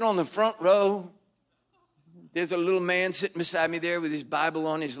in and sit on the front row. There's a little man sitting beside me there with his Bible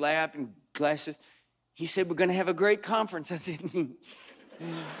on his lap and glasses. He said, we're going to have a great conference. I said,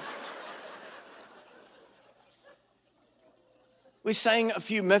 We sang a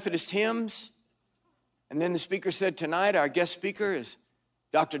few Methodist hymns. And then the speaker said, tonight our guest speaker is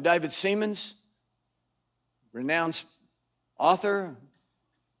Dr. David Seamans, renowned author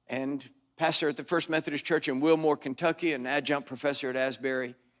and pastor at the First Methodist Church in Wilmore, Kentucky, an adjunct professor at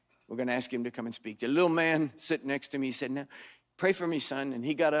Asbury. We're going to ask him to come and speak. The little man sitting next to me, he said, now, pray for me, son. And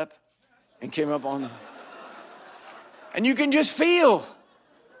he got up and came up on the... And you can just feel,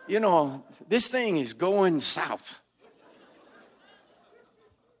 this thing is going south.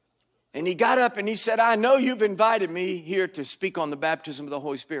 And he got up and he said, I know you've invited me here to speak on the baptism of the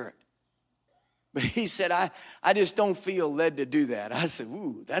Holy Spirit. But he said, I just don't feel led to do that. I said,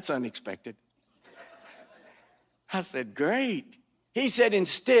 ooh, that's unexpected. I said, great. He said,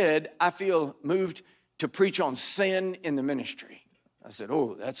 instead, I feel moved to preach on sin in the ministry. I said,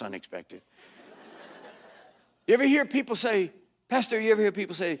 oh, that's unexpected. You ever hear people say, Pastor, you ever hear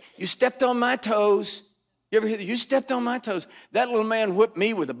people say, you stepped on my toes? You ever hear that? You stepped on my toes. That little man whipped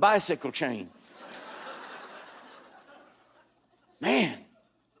me with a bicycle chain. Man.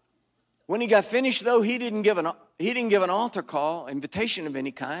 When he got finished, though, he didn't give an altar call, invitation of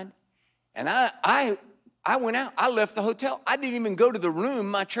any kind. And I went out. I left the hotel. I didn't even go to the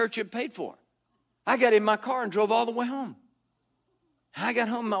room my church had paid for. I got in my car and drove all the way home. I got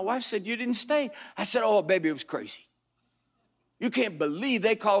home. My wife said, you didn't stay. I said, oh, baby, it was crazy. You can't believe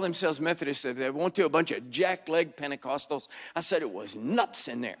they call themselves Methodists. They want to a bunch of jack-legged Pentecostals. I said, it was nuts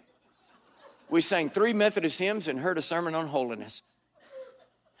in there. We sang 3 Methodist hymns and heard a sermon on holiness.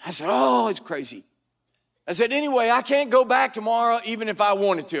 I said, oh, it's crazy. I said, anyway, I can't go back tomorrow even if I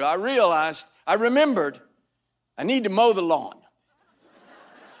wanted to. I remembered, I need to mow the lawn.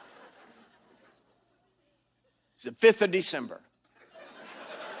 It's the 5th of December.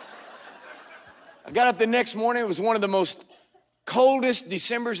 I got up the next morning. It was one of the most coldest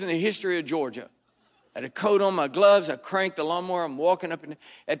Decembers in the history of Georgia. I had a coat on, my gloves. I cranked the lawnmower. I'm walking up.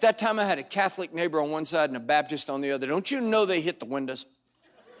 At that time, I had a Catholic neighbor on one side and a Baptist on the other. Don't you know they hit the windows?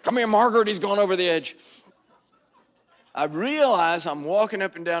 Come here, Margaret. He's gone over the edge. I realize I'm walking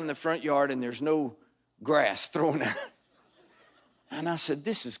up and down in the front yard and there's no grass thrown out. And I said,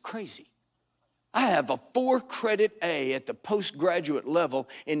 this is crazy. I have a 4-credit A at the postgraduate level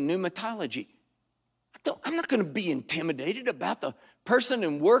in pneumatology. I'm not going to be intimidated about the person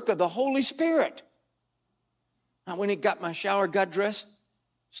and work of the Holy Spirit. I went and got my shower, got dressed,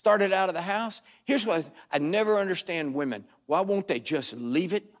 started out of the house. Here's what I never understand women. Why won't they just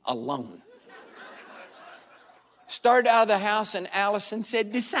leave it alone? Started out of the house and Allison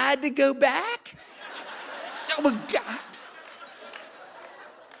said, decide to go back? Oh, God.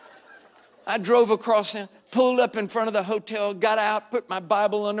 I drove across town, pulled up in front of the hotel, got out, put my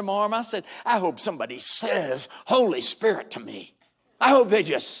Bible under my arm. I said, I hope somebody says Holy Spirit to me. I hope they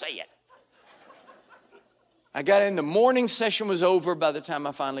just say it. I got in, the morning session was over by the time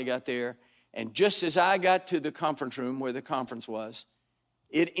I finally got there. And just as I got to the conference room where the conference was,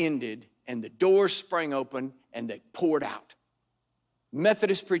 it ended and the doors sprang open and they poured out.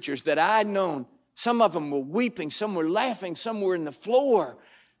 Methodist preachers that I had known, some of them were weeping, some were laughing, some were in the floor.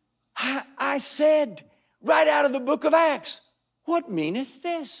 I said, right out of the book of Acts, what meaneth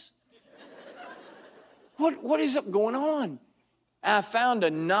this? What is going on? I found a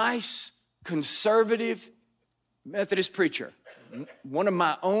nice, conservative Methodist preacher, one of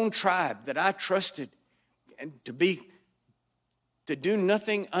my own tribe that I trusted, and to do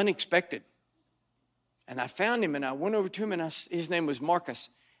nothing unexpected. And I found him and I went over to him and his name was Marcus.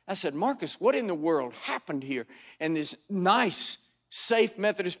 I said, Marcus, what in the world happened here? And this nice, safe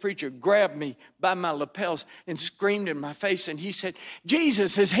Methodist preacher grabbed me by my lapels and screamed in my face. And he said,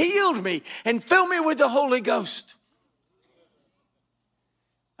 Jesus has healed me and filled me with the Holy Ghost.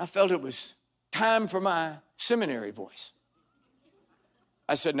 I felt it was time for my seminary voice.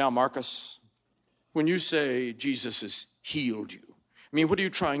 I said, now, Marcus, when you say Jesus has healed you, I mean, what are you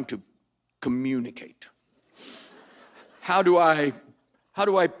trying to communicate? How do I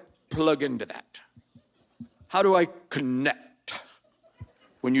plug into that? How do I connect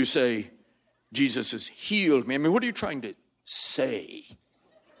when you say Jesus has healed me? I mean, what are you trying to say?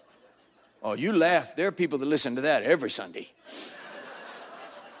 Oh, you laugh. There are people that listen to that every Sunday.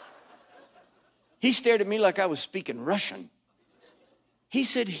 He stared at me like I was speaking Russian. He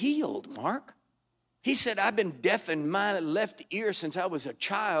said, healed, Mark. He said, I've been deaf in my left ear since I was a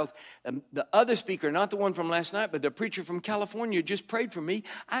child. The other speaker, not the one from last night, but the preacher from California just prayed for me.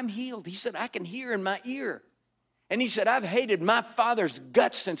 I'm healed. He said, I can hear in my ear. And he said, I've hated my father's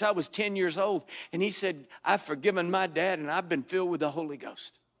guts since I was 10 years old. And he said, I've forgiven my dad and I've been filled with the Holy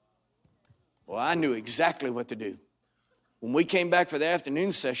Ghost. Well, I knew exactly what to do. When we came back for the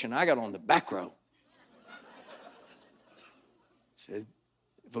afternoon session, I got on the back row. Said,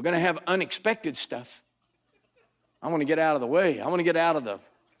 if we're going to have unexpected stuff, I want to get out of the way. I want to get out of the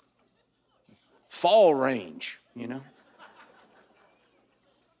fall range, you know.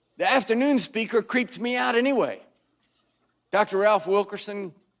 The afternoon speaker creeped me out anyway. Dr. Ralph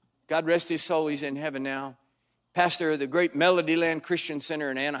Wilkerson, God rest his soul, he's in heaven now. Pastor of the great Melodyland Christian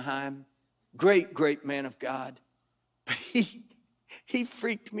Center in Anaheim. Great, great man of God. But he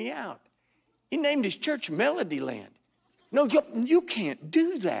freaked me out. He named his church Melodyland. No, you can't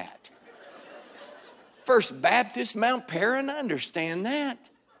do that. First Baptist, Mount Perrin, I understand that.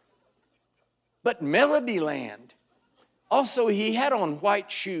 But Melodyland. Also, he had on white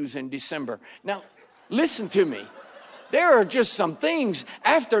shoes in December. Now, listen to me. There are just some things.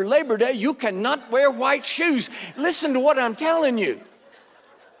 After Labor Day, you cannot wear white shoes. Listen to what I'm telling you.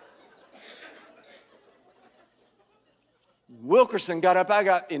 Wilkerson got up. I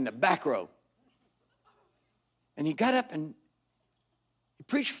got in the back row. And he got up and he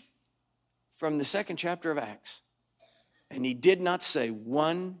preached from the 2nd chapter of Acts. And he did not say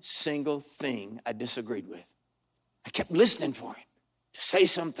one single thing I disagreed with. I kept listening for him to say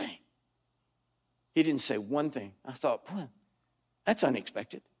something. He didn't say one thing. I thought, well, that's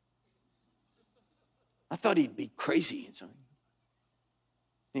unexpected. I thought he'd be crazy. And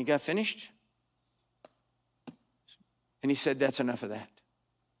he got finished. And he said, that's enough of that.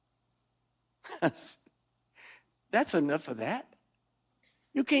 That's enough of that.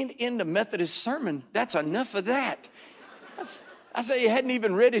 You can't end a Methodist sermon. That's enough of that. I say he hadn't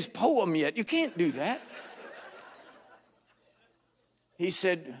even read his poem yet. You can't do that. He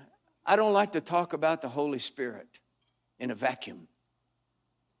said, I don't like to talk about the Holy Spirit in a vacuum.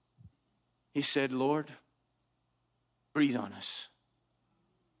 He said, Lord, breathe on us.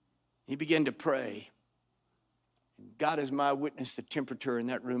 He began to pray. God is my witness, the temperature in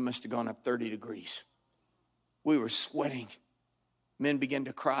that room must have gone up 30 degrees. We were sweating. Men began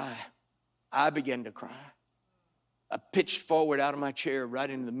to cry. I began to cry. I pitched forward out of my chair right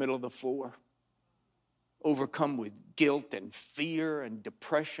into the middle of the floor. overcome with guilt and fear and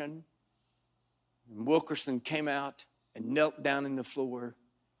depression. And Wilkerson came out and knelt down in the floor,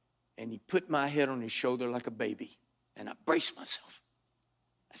 and he put my head on his shoulder like a baby, and I braced myself.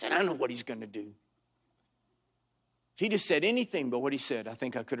 I said, I know what he's going to do. If he'd have said anything but what he said, I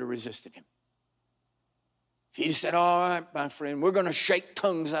think I could have resisted him. If he'd have said, all right, my friend, we're going to shake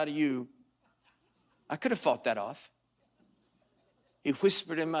tongues out of you, I could have fought that off. He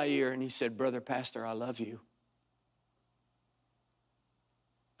whispered in my ear and he said, Brother Pastor, I love you.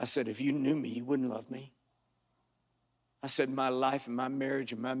 I said, if you knew me, you wouldn't love me. I said, my life and my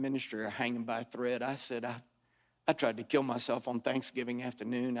marriage and my ministry are hanging by a thread. I said, I tried to kill myself on Thanksgiving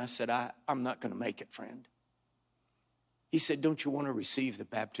afternoon. I said, I'm not going to make it, friend. He said, don't you want to receive the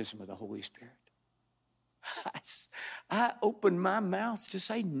baptism of the Holy Spirit? I opened my mouth to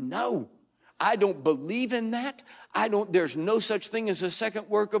say, no, I don't believe in that. There's no such thing as a second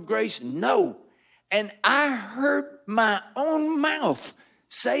work of grace. No. And I heard my own mouth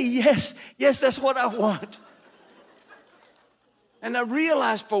say, yes, that's what I want. And I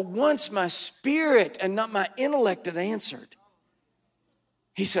realized for once my spirit and not my intellect had answered.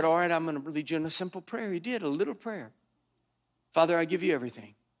 He said, all right, I'm going to lead you in a simple prayer. He did, a little prayer. Father, I give you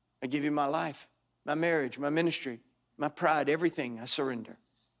everything. I give you my life, my marriage, my ministry, my pride, everything I surrender.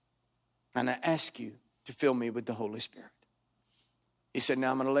 And I ask you to fill me with the Holy Spirit. He said,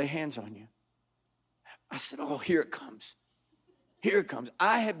 now I'm going to lay hands on you. I said, oh, here it comes. Here it comes.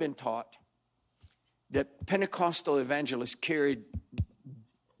 I have been taught that Pentecostal evangelists carried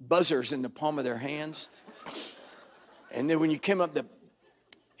buzzers in the palm of their hands. And then when you came up to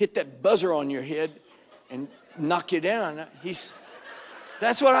hit that buzzer on your head and knock you down,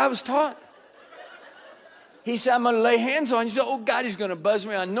 that's what I was taught. He said, I'm going to lay hands on you. He said, oh, God, he's going to buzz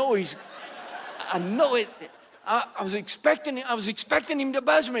me. I know it. I was expecting him to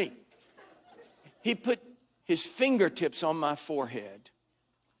buzz me. He put his fingertips on my forehead.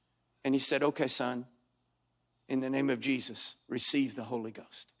 And he said, okay, son, in the name of Jesus, receive the Holy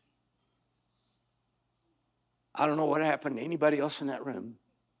Ghost. I don't know what happened to anybody else in that room.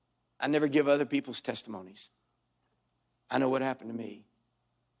 I never give other people's testimonies. I know what happened to me.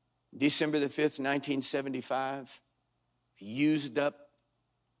 December the 5th, 1975, a used up,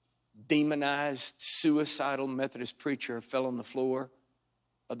 demonized, suicidal Methodist preacher fell on the floor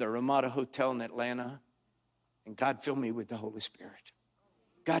of the Ramada Hotel in Atlanta, and God filled me with the Holy Spirit.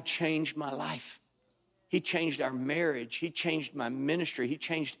 God changed my life. He changed our marriage. He changed my ministry. He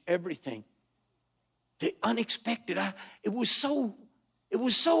changed everything. The unexpected, it was so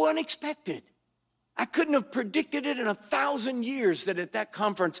unexpected. I couldn't have predicted it in 1,000 years that at that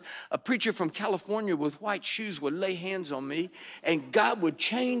conference, a preacher from California with white shoes would lay hands on me and God would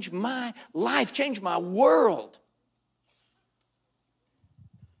change my life, change my world.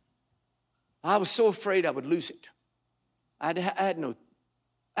 I was so afraid I would lose it. I had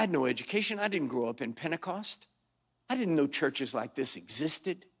no education. I didn't grow up in Pentecost. I didn't know churches like this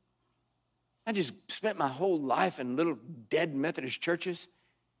existed. I just spent my whole life in little dead Methodist churches.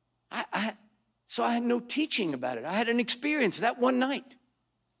 So I had no teaching about it. I had an experience that one night.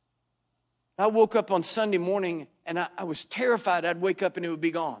 I woke up on Sunday morning and I was terrified I'd wake up and it would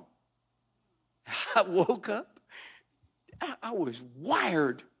be gone. I woke up, I was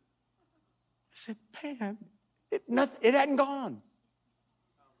wired. I said, man, it hadn't gone.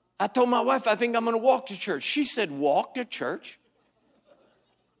 I told my wife, I think I'm going to walk to church. She said, walk to church?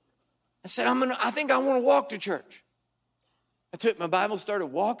 I said, I think I want to walk to church. I took my Bible, started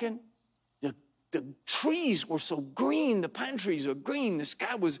walking. The trees were so green. The pine trees were green. The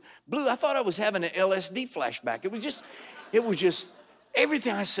sky was blue. I thought I was having an LSD flashback. It was just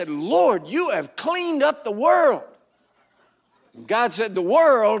everything. I said, Lord, you have cleaned up the world. And God said the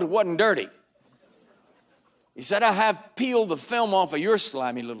world wasn't dirty. He said, I have peeled the film off of your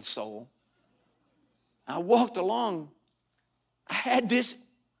slimy little soul. I walked along. I had this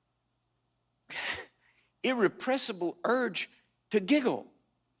irrepressible urge to giggle.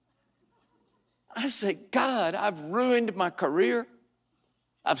 I said, God, I've ruined my career.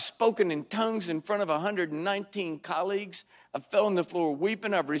 I've spoken in tongues in front of 119 colleagues. I fell on the floor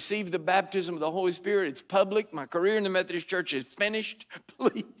weeping. I've received the baptism of the Holy Spirit. It's public. My career in the Methodist Church is finished.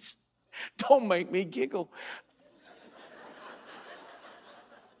 Please, don't make me giggle.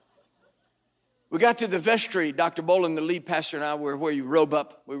 We got to the vestry. Dr. Bolin, the lead pastor, and I were where you robe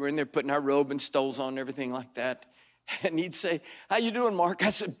up. We were in there putting our robe and stoles on and everything like that. And he'd say, how you doing, Mark? I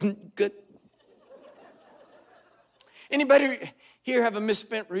said, good. Anybody here have a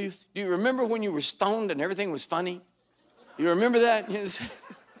misspent youth? Do you remember when you were stoned and everything was funny? You remember that? You know,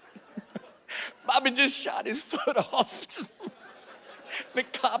 Bobby just shot his foot off. The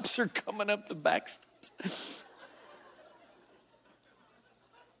cops are coming up the backstairs. times.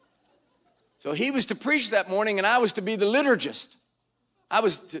 So he was to preach that morning, and I was to be the liturgist.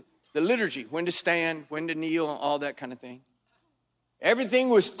 The liturgy, when to stand, when to kneel, all that kind of thing. Everything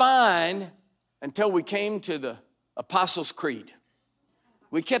was fine until we came to the Apostles' Creed.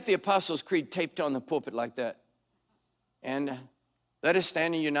 We kept the Apostles' Creed taped on the pulpit like that. And let us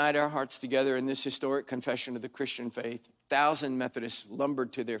stand and unite our hearts together in this historic confession of the Christian faith. 1,000 Methodists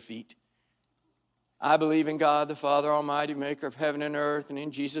lumbered to their feet. I believe in God, the Father Almighty, maker of heaven and earth, and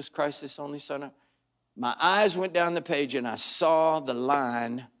in Jesus Christ, his only Son. My eyes went down the page and I saw the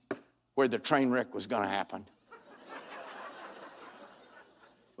line where the train wreck was going to happen.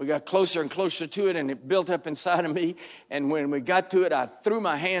 We got closer and closer to it, and it built up inside of me. And when we got to it, I threw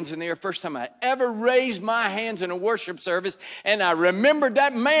my hands in the air. First time I ever raised my hands in a worship service. And I remembered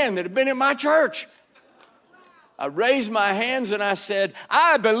that man that had been in my church. I raised my hands and I said,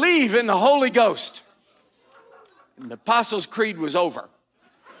 I believe in the Holy Ghost. And the Apostles' Creed was over.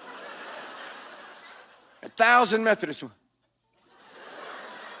 1,000 Methodists.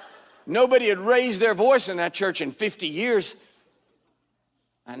 Nobody had raised their voice in that church in 50 years.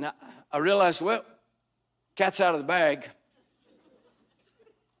 And I realized, well, cat's out of the bag.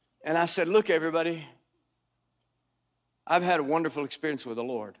 And I said, look, everybody, I've had a wonderful experience with the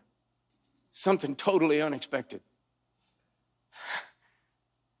Lord. Something totally unexpected.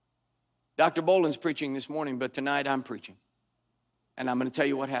 Dr. Boland's preaching this morning, but tonight I'm preaching. And I'm going to tell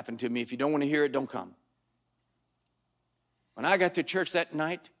you what happened to me. If you don't want to hear it, don't come. When I got to church that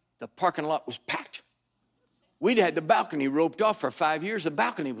night, the parking lot was packed. We'd had the balcony roped off for 5 years. The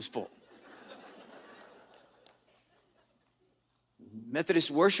balcony was full. Methodist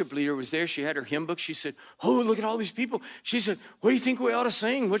worship leader was there. She had her hymn book. She said, oh, look at all these people. She said, what do you think we ought to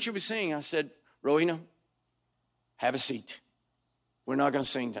sing? What should we sing? I said, Rowena, have a seat. We're not going to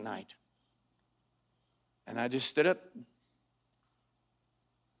sing tonight. And I just stood up.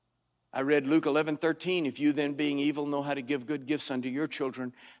 I read Luke 11:13. If you then being evil know how to give good gifts unto your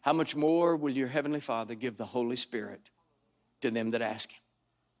children, how much more will your heavenly Father give the Holy Spirit to them that ask him?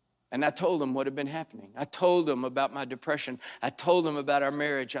 And I told them what had been happening. I told them about my depression. I told them about our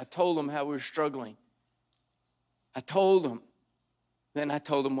marriage. I told them how we were struggling. I told them. Then I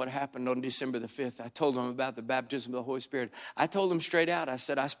told them what happened on December the 5th. I told them about the baptism of the Holy Spirit. I told them straight out. I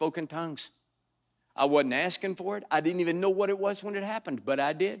said, I spoke in tongues. I wasn't asking for it. I didn't even know what it was when it happened, but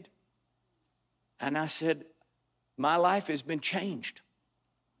I did. And I said, my life has been changed.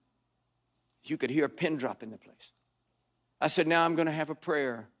 You could hear a pin drop in the place. I said, now I'm going to have a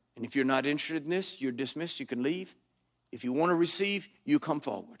prayer. And if you're not interested in this, you're dismissed. You can leave. If you want to receive, you come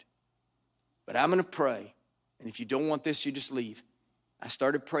forward. But I'm going to pray. And if you don't want this, you just leave. I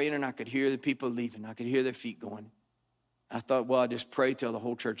started praying and I could hear the people leaving. I could hear their feet going. I thought, well, I'll just pray till the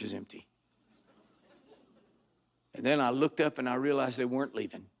whole church is empty. And then I looked up and I realized they weren't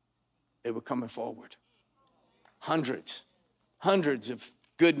leaving. They were coming forward. Hundreds of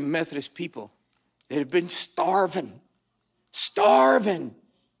good Methodist people that had been starving.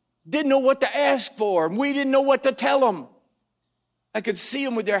 Didn't know what to ask for, and we didn't know what to tell them. I could see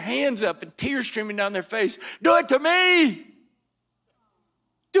them with their hands up and tears streaming down their face. Do it to me.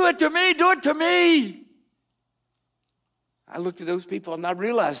 Do it to me. Do it to me. I looked at those people and I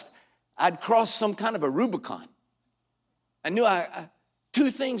realized I'd crossed some kind of a Rubicon. I knew two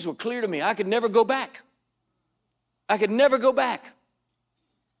things were clear to me. I could never go back. The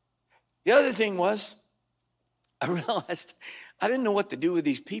other thing was, I realized I didn't know what to do with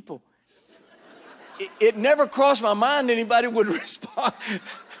these people. It never crossed my mind anybody would respond.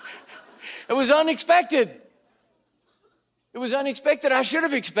 It was unexpected. I should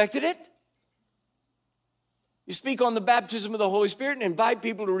have expected it. You speak on the baptism of the Holy Spirit and invite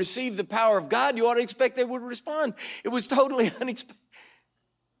people to receive the power of God, you ought to expect they would respond. It was totally unexpected.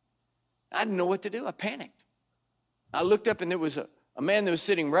 I didn't know what to do. I panicked. I looked up and there was a man that was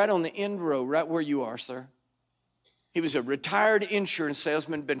sitting right on the end row, right where you are, sir. He was a retired insurance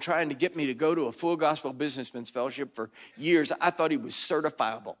salesman, been trying to get me to go to a full gospel businessman's fellowship for years. I thought he was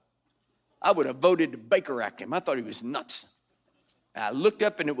certifiable. I would have voted to Baker Act him. I thought he was nuts. And I looked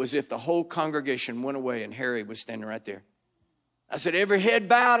up and it was as if the whole congregation went away and Harry was standing right there. I said, every head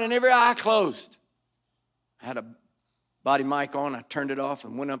bowed and every eye closed. I had a body mic on. I turned it off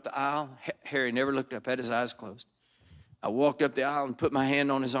and went up the aisle. Harry never looked up, had his eyes closed. I walked up the aisle and put my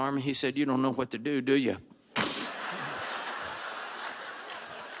hand on his arm and he said, you don't know what to do you?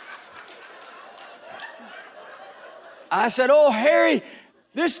 I said, oh, Harry,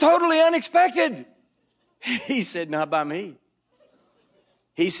 this is totally unexpected. He said, not by me.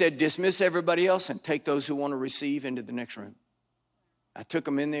 He said, dismiss everybody else and take those who want to receive into the next room. I took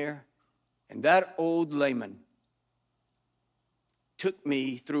them in there, And that old layman took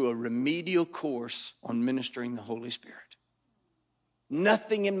me through a remedial course on ministering the Holy Spirit.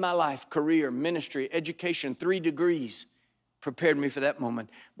 Nothing in my life, career, ministry, education, 3 degrees prepared me for that moment,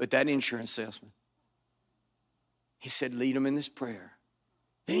 but that insurance salesman. He said, lead them in this prayer.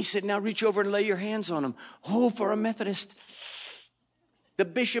 Then he said, now reach over and lay your hands on them. Oh, for a Methodist, the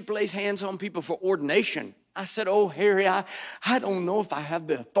bishop lays hands on people for ordination. I said, oh, Harry, I don't know if I have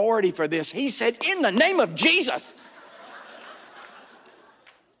the authority for this. He said, in the name of Jesus.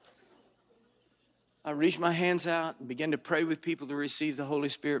 I reached my hands out and began to pray with people to receive the Holy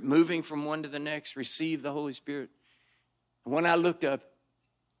Spirit, moving from one to the next, receive the Holy Spirit. And when I looked up,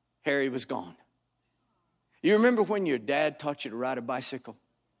 Harry was gone. You remember when your dad taught you to ride a bicycle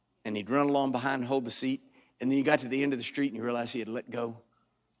and he'd run along behind and hold the seat, and then you got to the end of the street and you realized he had let go?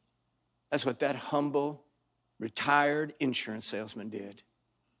 That's what that humble, retired insurance salesman did.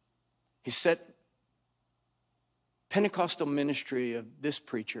 He set Pentecostal ministry of this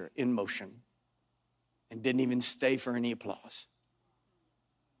preacher in motion and didn't even stay for any applause.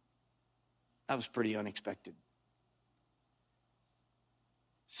 That was pretty unexpected.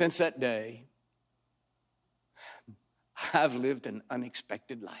 Since that day, I've lived an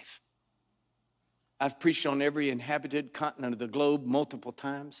unexpected life. I've preached on every inhabited continent of the globe multiple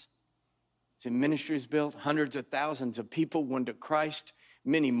times. Seen ministries built, hundreds of thousands of people won to Christ,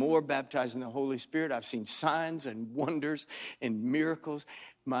 many more baptized in the Holy Spirit. I've seen signs and wonders and miracles.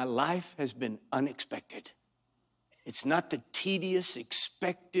 My life has been unexpected. It's not the tedious,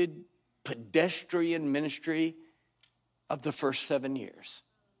 expected, pedestrian ministry of the first 7 years.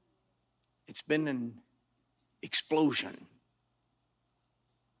 It's been an explosion.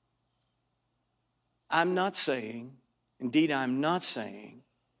 I'm not saying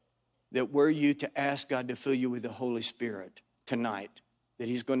that were you to ask God to fill you with the Holy Spirit tonight, that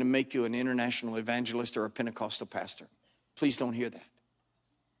he's going to make you an international evangelist or a Pentecostal pastor. Please don't hear that.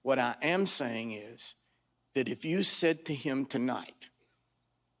 What I am saying is that if you said to him tonight,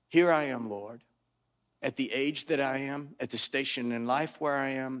 here I am, Lord, at the age that I am, at the station in life where I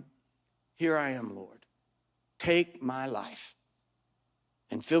am, here I am, Lord. Take my life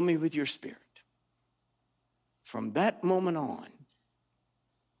and fill me with your Spirit. From that moment on,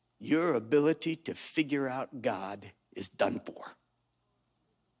 your ability to figure out God is done for.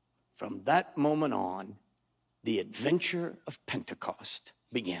 From that moment on, the adventure of Pentecost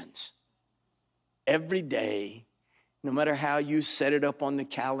begins. Every day, no matter how you set it up on the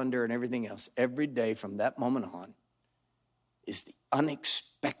calendar and everything else, every day from that moment on is the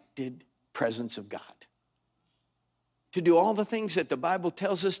unexpected presence of God to do all the things that the Bible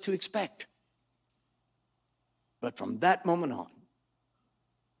tells us to expect. But from that moment on,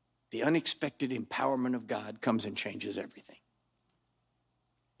 the unexpected empowerment of God comes and changes everything.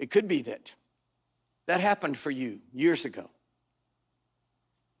 It could be that happened for you years ago.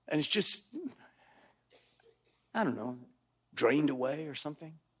 And it's just, I don't know, drained away or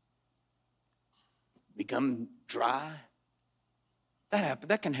something. Become dry.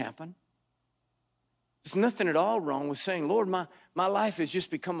 That can happen. There's nothing at all wrong with saying, Lord, my life has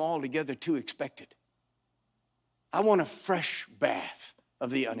just become altogether too expected. I want a fresh bath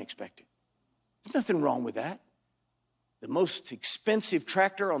of the unexpected. There's nothing wrong with that. The most expensive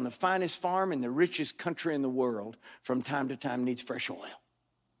tractor on the finest farm in the richest country in the world from time to time needs fresh oil.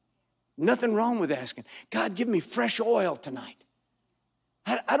 Nothing wrong with asking, God, give me fresh oil tonight.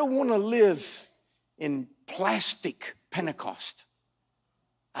 I don't want to live in plastic Pentecost.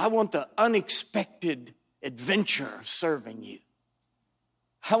 I want the unexpected adventure of serving you.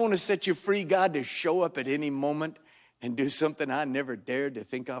 I want to set you free, God, to show up at any moment and do something I never dared to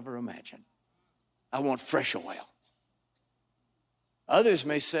think of or imagine. I want fresh oil. Others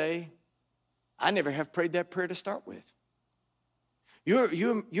may say, I never have prayed that prayer to start with.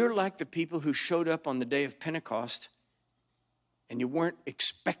 You're like the people who showed up on the day of Pentecost and you weren't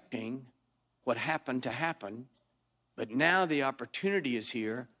expecting what happened to happen, but now the opportunity is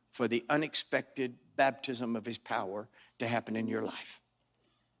here for the unexpected baptism of his power to happen in your life.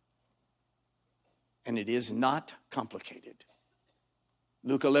 And it is not complicated.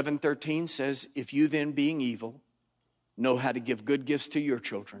 Luke 11:13 says, if you then being evil know how to give good gifts to your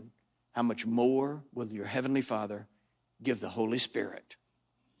children, how much more will your heavenly Father give the Holy Spirit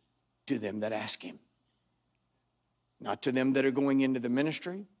to them that ask him? Not to them that are going into the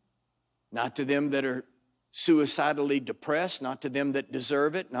ministry, not to them that are suicidally depressed, not to them that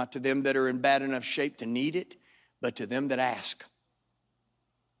deserve it, not to them that are in bad enough shape to need it, but to them that ask.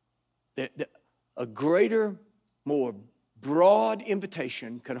 A greater, more broad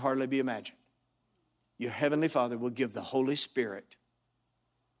invitation could hardly be imagined. Your heavenly Father will give the Holy Spirit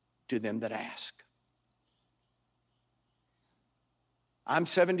to them that ask. I'm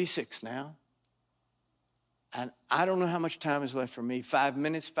 76 now, and I don't know how much time is left for me. 5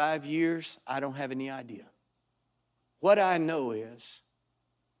 minutes, 5 years, I don't have any idea. What I know is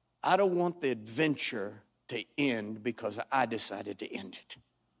I don't want the adventure to end because I decided to end it.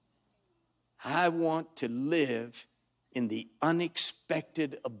 I want to live in the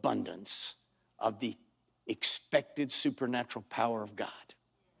unexpected abundance of the expected supernatural power of God.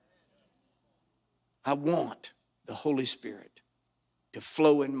 I want the Holy Spirit to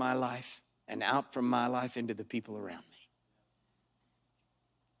flow in my life and out from my life into the people around me.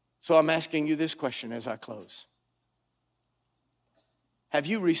 So I'm asking you this question as I close. Have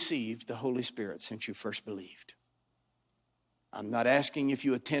you received the Holy Spirit since you first believed? I'm not asking if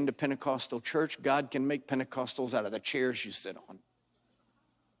you attend a Pentecostal church. God can make Pentecostals out of the chairs you sit on.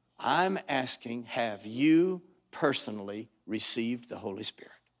 I'm asking, have you personally received the Holy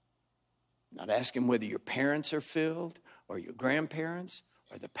Spirit? I'm not asking whether your parents are filled or your grandparents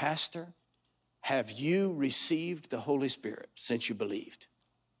or the pastor. Have you received the Holy Spirit since you believed?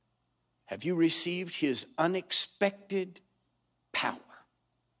 Have you received His unexpected power?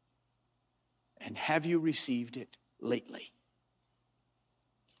 And have you received it lately?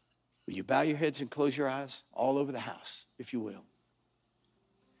 Will you bow your heads and close your eyes all over the house, if you will?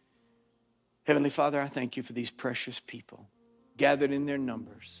 Heavenly Father, I thank you for these precious people gathered in their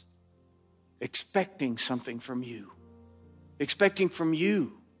numbers, expecting something from you, expecting from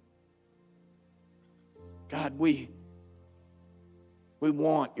you. God, we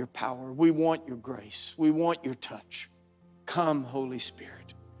want your power. We want your grace. We want your touch. Come, Holy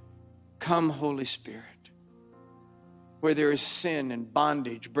Spirit. Come, Holy Spirit. Where there is sin and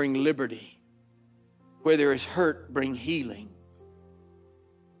bondage, bring liberty. Where there is hurt, bring healing.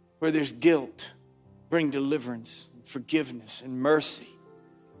 Where there's guilt, bring deliverance, forgiveness, and mercy.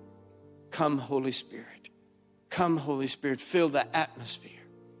 Come, Holy Spirit. Come, Holy Spirit. Fill the atmosphere.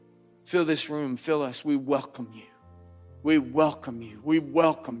 Fill this room. Fill us. We welcome you. We welcome you. We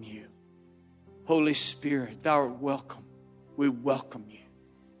welcome you. Holy Spirit, thou art welcome. We welcome you.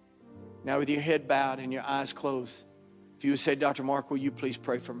 Now with your head bowed and your eyes closed, if you would say, Dr. Mark, will you please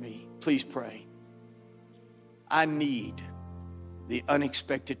pray for me? Please pray. I need the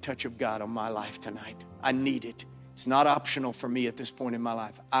unexpected touch of God on my life tonight. I need it. It's not optional for me at this point in my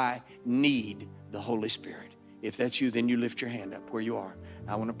life. I need the Holy Spirit. If that's you, then you lift your hand up where you are.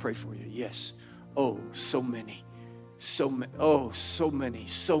 I want to pray for you. Yes. Oh, so many. So many. Oh, so many.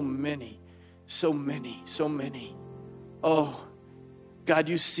 So many. So many. So many. Oh, God,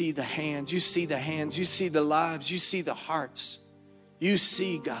 you see the hands, you see the hands, you see the lives, you see the hearts. You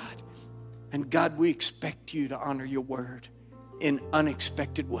see, God. And God, we expect you to honor your word in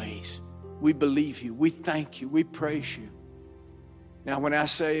unexpected ways. We believe you. We thank you. We praise you. Now, when I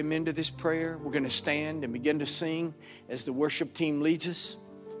say amen to this prayer, we're going to stand and begin to sing as the worship team leads us.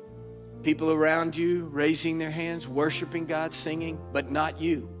 People around you raising their hands, worshiping God, singing, but not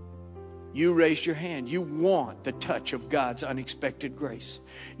you. You raised your hand. You want the touch of God's unexpected grace.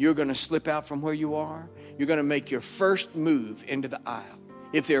 You're going to slip out from where you are. You're going to make your first move into the aisle.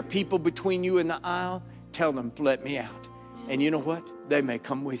 If there are people between you and the aisle, tell them, let me out. And you know what? They may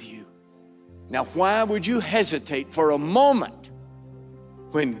come with you. Now, why would you hesitate for a moment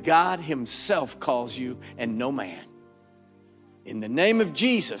when God Himself calls you and no man? In the name of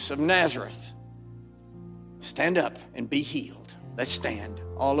Jesus of Nazareth, stand up and be healed. Let's stand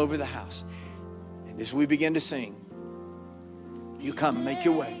all over the house. And as we begin to sing, you come, make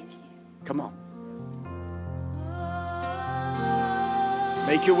your way. Come on.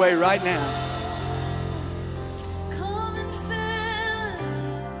 Make your way right now.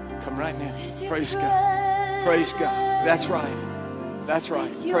 Come right now. Praise God. Praise God. That's right. That's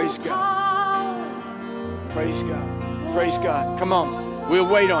right. Praise God. Praise God. Praise God. Come on. We'll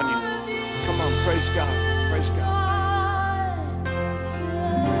wait on you. Come on. Praise God. Praise God.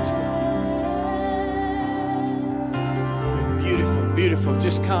 Beautiful.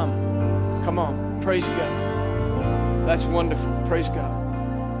 Just come. Come on. Praise God. That's wonderful. Praise God.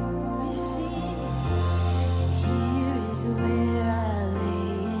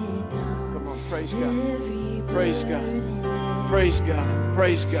 Come on. Praise God. Praise God. Praise God.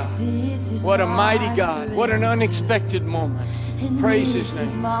 Praise God. What a mighty God. What an unexpected moment. Praise His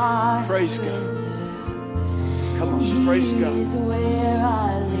name. Praise God. Come on. Praise God.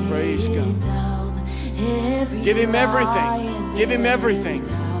 Praise God. Give Him everything. Give Him everything.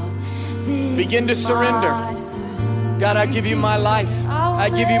 Begin to surrender. God, I give you my life. I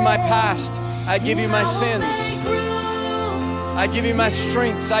give you my past. I give you my sins. I give you my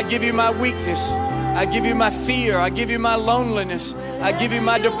strengths. I give you my weakness. I give you my fear. I give you my loneliness. I give you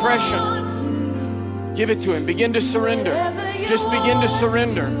my depression. Give it to Him. Begin to surrender. Just begin to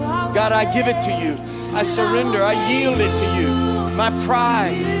surrender. God, I give it to you. I surrender. I yield it to you. My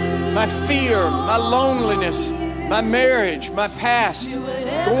pride, my fear, my loneliness, my marriage, my past.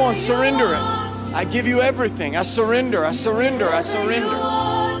 Go on, surrender it. I give you everything. I surrender. I surrender. I surrender.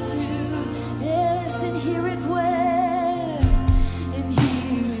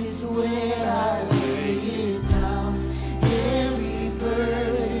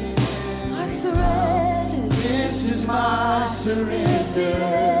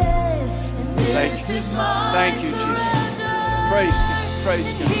 Thank you, Jesus. Praise God,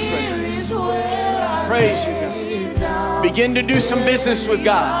 praise God, praise God. Praise you, God. Begin to do some business with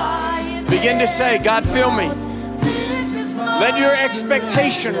God. Begin to say, God, fill me. Let your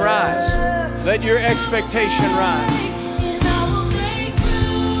expectation rise. Let your expectation rise.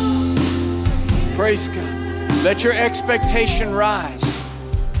 Praise God. Let your expectation rise.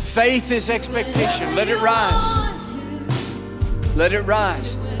 Faith is expectation. Let it rise. Let it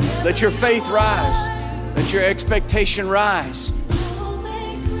rise. Let your faith rise. Let your expectation rise.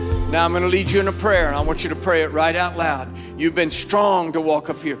 Now I'm going to lead you in a prayer, and I want you to pray it right out loud. You've been strong to walk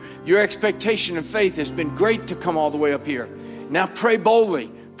up here. Your expectation and faith has been great to come all the way up here. Now pray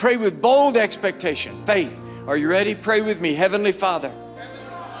boldly. Pray with bold expectation. Faith. Are you ready? Pray with me. Heavenly Father,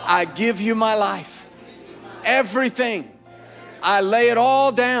 I give you my life. Everything. I lay it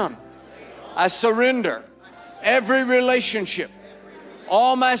all down. I surrender every relationship,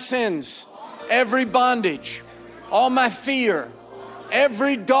 all my sins, every bondage, all my fear,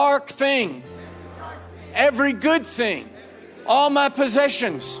 every dark thing, every good thing, all my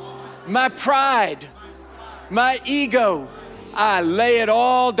possessions, my pride, my ego. I lay it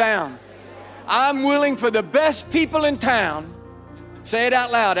all down. I'm willing for the best people in town. Say it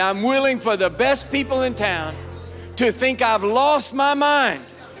out loud. I'm willing for the best people in town to think I've lost my mind.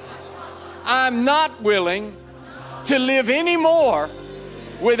 I'm not willing to live anymore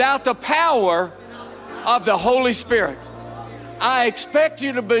without the power of the Holy Spirit. I expect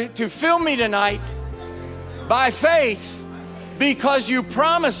you to fill me tonight by faith, because you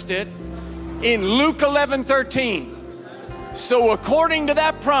promised it in Luke 11:13. So according to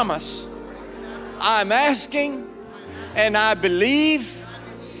that promise, I'm asking and I believe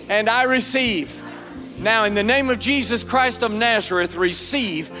and I receive. Now in the name of Jesus Christ of Nazareth,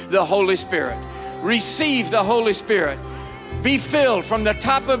 receive the Holy Spirit. Receive the Holy Spirit. Be filled from the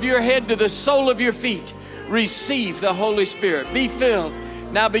top of your head to the sole of your feet. Receive the Holy Spirit. Be filled.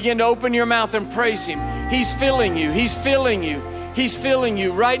 Now begin to open your mouth and praise Him. He's filling you. He's filling you. He's filling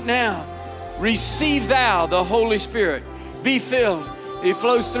you right now. Receive thou the Holy Spirit. Be filled. It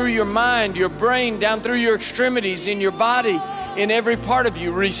flows through your mind, your brain, down through your extremities, in your body, in every part of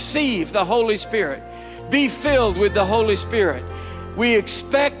you. Receive the Holy Spirit. Be filled with the Holy Spirit. We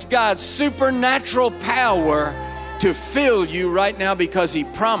expect God's supernatural power to fill you right now, because He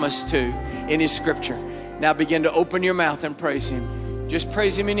promised to in His scripture. Now begin to open your mouth and praise Him. Just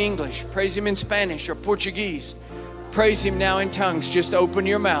praise Him in English. Praise Him in Spanish or Portuguese. Praise Him now in tongues. Just open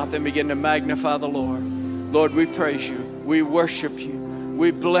your mouth and begin to magnify the Lord. Lord, we praise you. We worship you.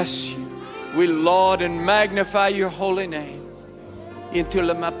 We bless you. We laud and magnify your holy name. Into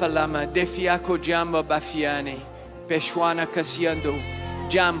la mapalama defiaco jambo bafiani peshwana kasiando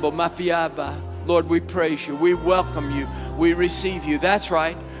jambo mafiaba. Lord, we praise you. We welcome you. We receive you. That's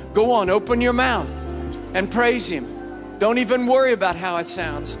right. Go on, open your mouth and praise Him. Don't even worry about how it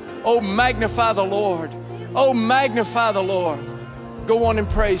sounds. Oh, magnify the Lord. Oh, magnify the Lord. Go on and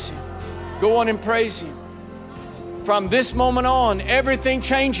praise Him. Go on and praise Him. From this moment on, everything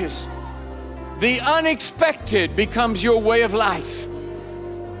changes. The unexpected becomes your way of life.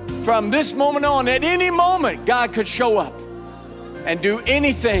 From this moment on, at any moment, God could show up and do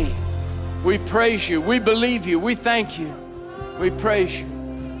anything. We praise you. We believe you. We thank you. We praise you.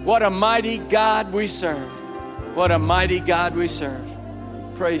 What a mighty God we serve. What a mighty God we serve.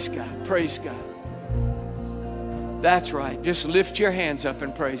 Praise God. Praise God. That's right. Just lift your hands up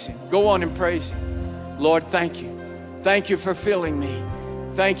and praise Him. Go on and praise Him. Lord, thank you. Thank you for filling me.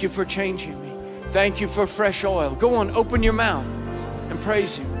 Thank you for changing me. Thank you for fresh oil. Go on, open your mouth and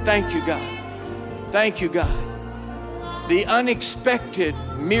praise Him. Thank you, God. Thank you, God. The unexpected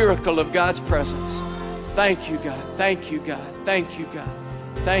miracle of God's presence. Thank you, God. Thank you, God. Thank you, God.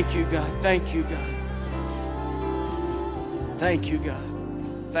 Thank you, God. Thank you, God. Thank you, God.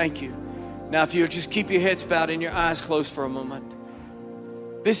 Thank you. Now, if you'll just keep your heads bowed and your eyes closed for a moment.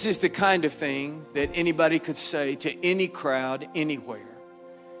 This is the kind of thing that anybody could say to any crowd anywhere.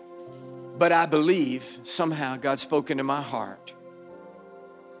 But I believe somehow God spoke into my heart.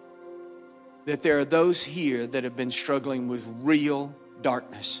 that there are those here that have been struggling with real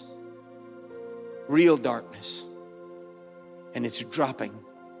darkness. Real darkness. And it's dropping.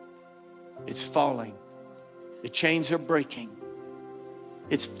 It's falling. The chains are breaking.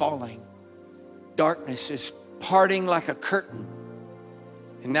 It's falling. Darkness is parting like a curtain.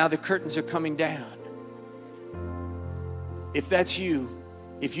 And now the curtains are coming down. If that's you,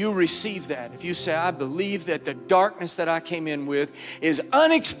 if you receive that, if you say, I believe that the darkness that I came in with is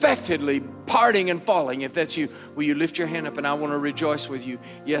unexpectedly parting and falling. If that's you, will you lift your hand up and I want to rejoice with you.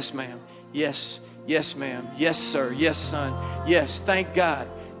 Yes, ma'am. Yes, yes, ma'am. Yes, sir. Yes, son. Yes, thank God.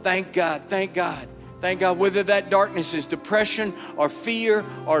 Thank God. Thank God. Thank God. Whether that darkness is depression or fear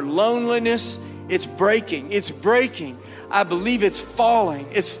or loneliness, it's breaking. It's breaking. I believe it's falling.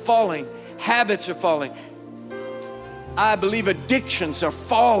 It's falling. Habits are falling. I believe addictions are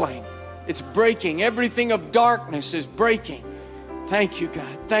falling. It's breaking. Everything of darkness is breaking. Thank you,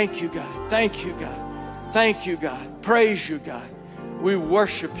 God. Thank you, God. Thank you, God. Thank you, God. Praise you, God. We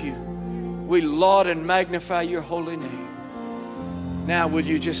worship you. We laud and magnify your holy name. Now, will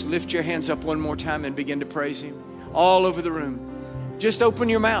you just lift your hands up one more time and begin to praise him? All over the room. Just open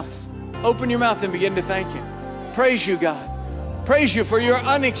your mouth. Open your mouth and begin to thank him. Praise you, God. Praise you for your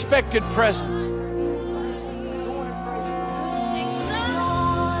unexpected presence.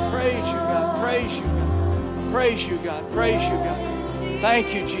 Praise you, God. Praise you, God. Praise you, God. Praise you, God.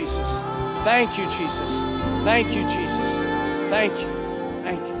 Thank you, Jesus. Thank you, Jesus. Thank you, Jesus. Thank you.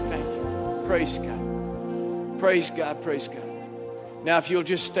 Thank you. Thank you. Praise God. Praise God. Praise God. Now, if you'll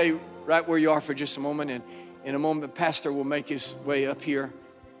just stay right where you are for just a moment, and in a moment, the pastor will make his way up here.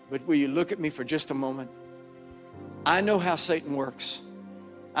 But will you look at me for just a moment? I know how Satan works.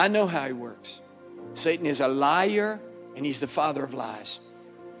 I know how he works. Satan is a liar, and he's the father of lies.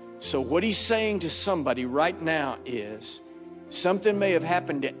 So what he's saying to somebody right now is, something may have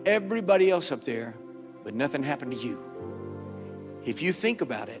happened to everybody else up there, but nothing happened to you. If you think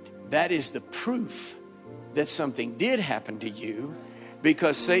about it, that is the proof that something did happen to you,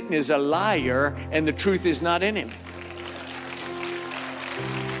 because Satan is a liar and the truth is not in him.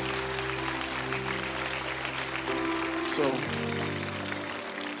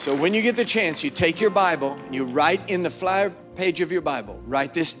 So when you get the chance, you take your Bible and you write in the flyer page of your Bible,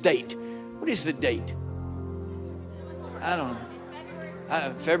 write this date. What is the date? I don't know.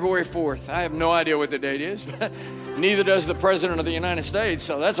 February 4th. I have no idea what the date is. Neither does the President of the United States,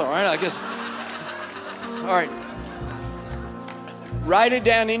 so that's all right, I guess. All right. Write it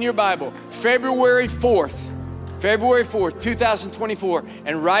down in your Bible. February 4th, 2024,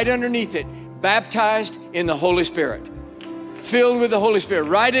 and right underneath it, baptized in the Holy Spirit. Filled with the Holy Spirit.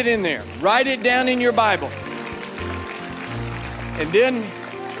 Write it in there. Write it down in your Bible. And then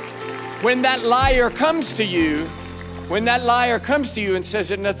when that liar comes to you and says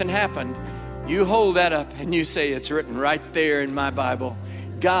that nothing happened, you hold that up and you say, it's written right there in my Bible.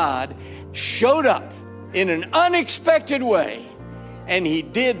 God showed up in an unexpected way, and he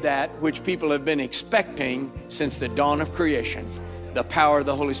did that which people have been expecting since the dawn of creation, the power of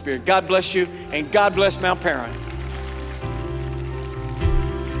the Holy Spirit. God bless you, and God bless Mount Paran.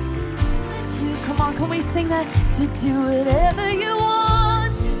 Come on, can we sing that? To do whatever you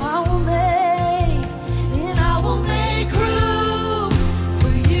want, I will make, and I will make room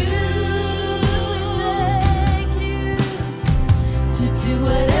for you. Thank you. To do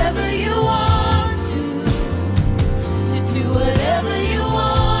whatever you want to do whatever you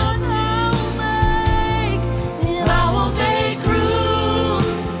want, I will make, and I will make room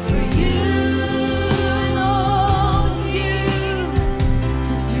for you and only you.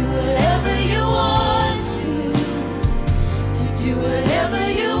 To do whatever you want to do it.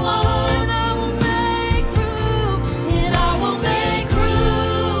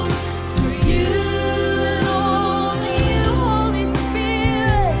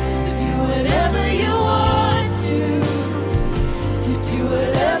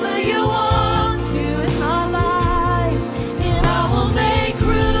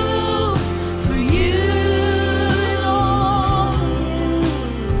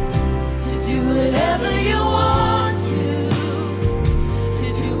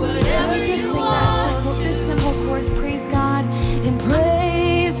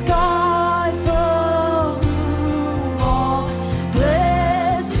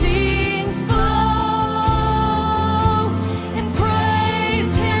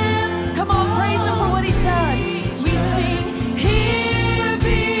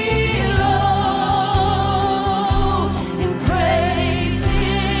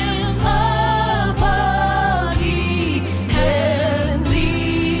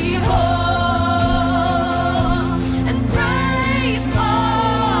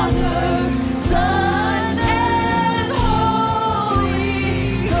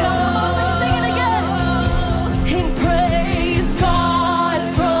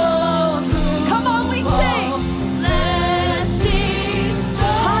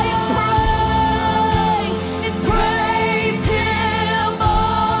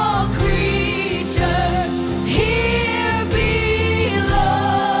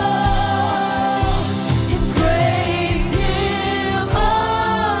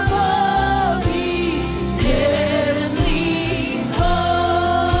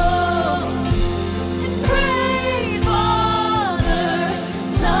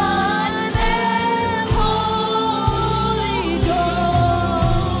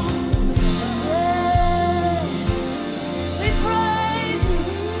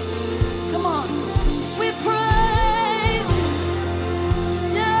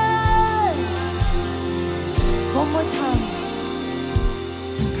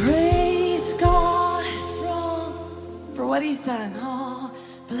 what he's done. All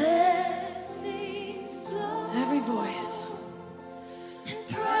blessings flow. Every voice. And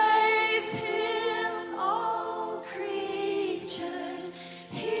praise him, all creatures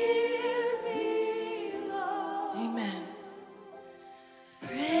here below. Amen.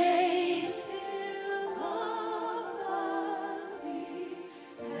 Praise him above the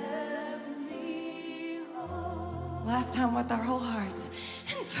heavenly host. Last time with our whole hearts.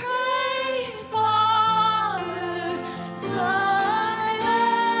 And praise Father, Son,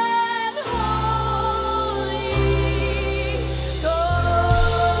 and Holy Ghost.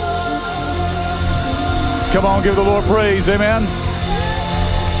 Come on, give the Lord praise. Amen.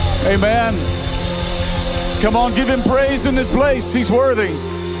 Amen. Come on, give him praise in this place. He's worthy.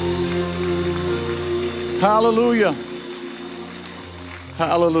 Hallelujah.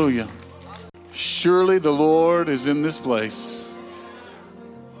 Hallelujah. Surely the Lord is in this place.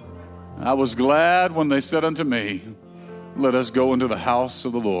 I was glad when they said unto me, let us go into the house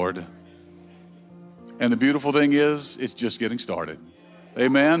of the Lord. And the beautiful thing is, it's just getting started.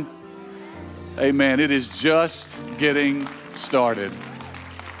 Amen. Amen. It is just getting started.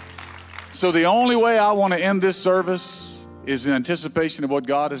 So the only way I want to end this service is in anticipation of what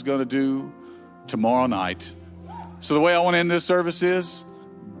God is going to do tomorrow night. So the way I want to end this service is,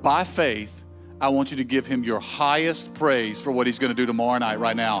 by faith, I want you to give him your highest praise for what he's going to do tomorrow night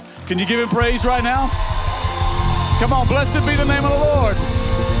right now. Can you give him praise right now? Come on, blessed be the name of the Lord.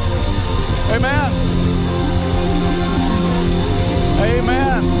 Amen.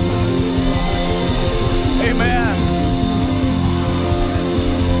 Amen. Amen.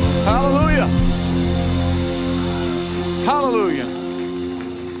 Hallelujah. Hallelujah.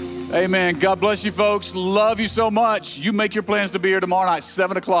 Amen. God bless you, folks. Love you so much. You make your plans to be here tomorrow night,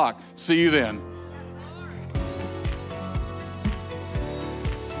 7 o'clock. See you then.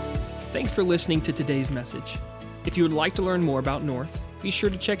 Thanks for listening to today's message. If you would like to learn more about North, be sure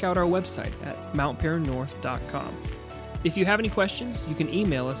to check out our website at mountparannorth.com. If you have any questions, you can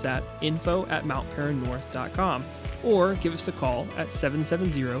email us at info@mountparannorth.com or give us a call at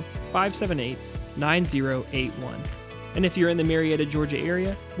 770-578-9081. And if you're in the Marietta, Georgia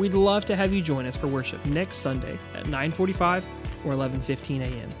area, we'd love to have you join us for worship next Sunday at 9:45 or 11:15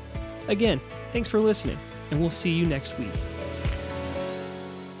 a.m. Again, thanks for listening, and we'll see you next week.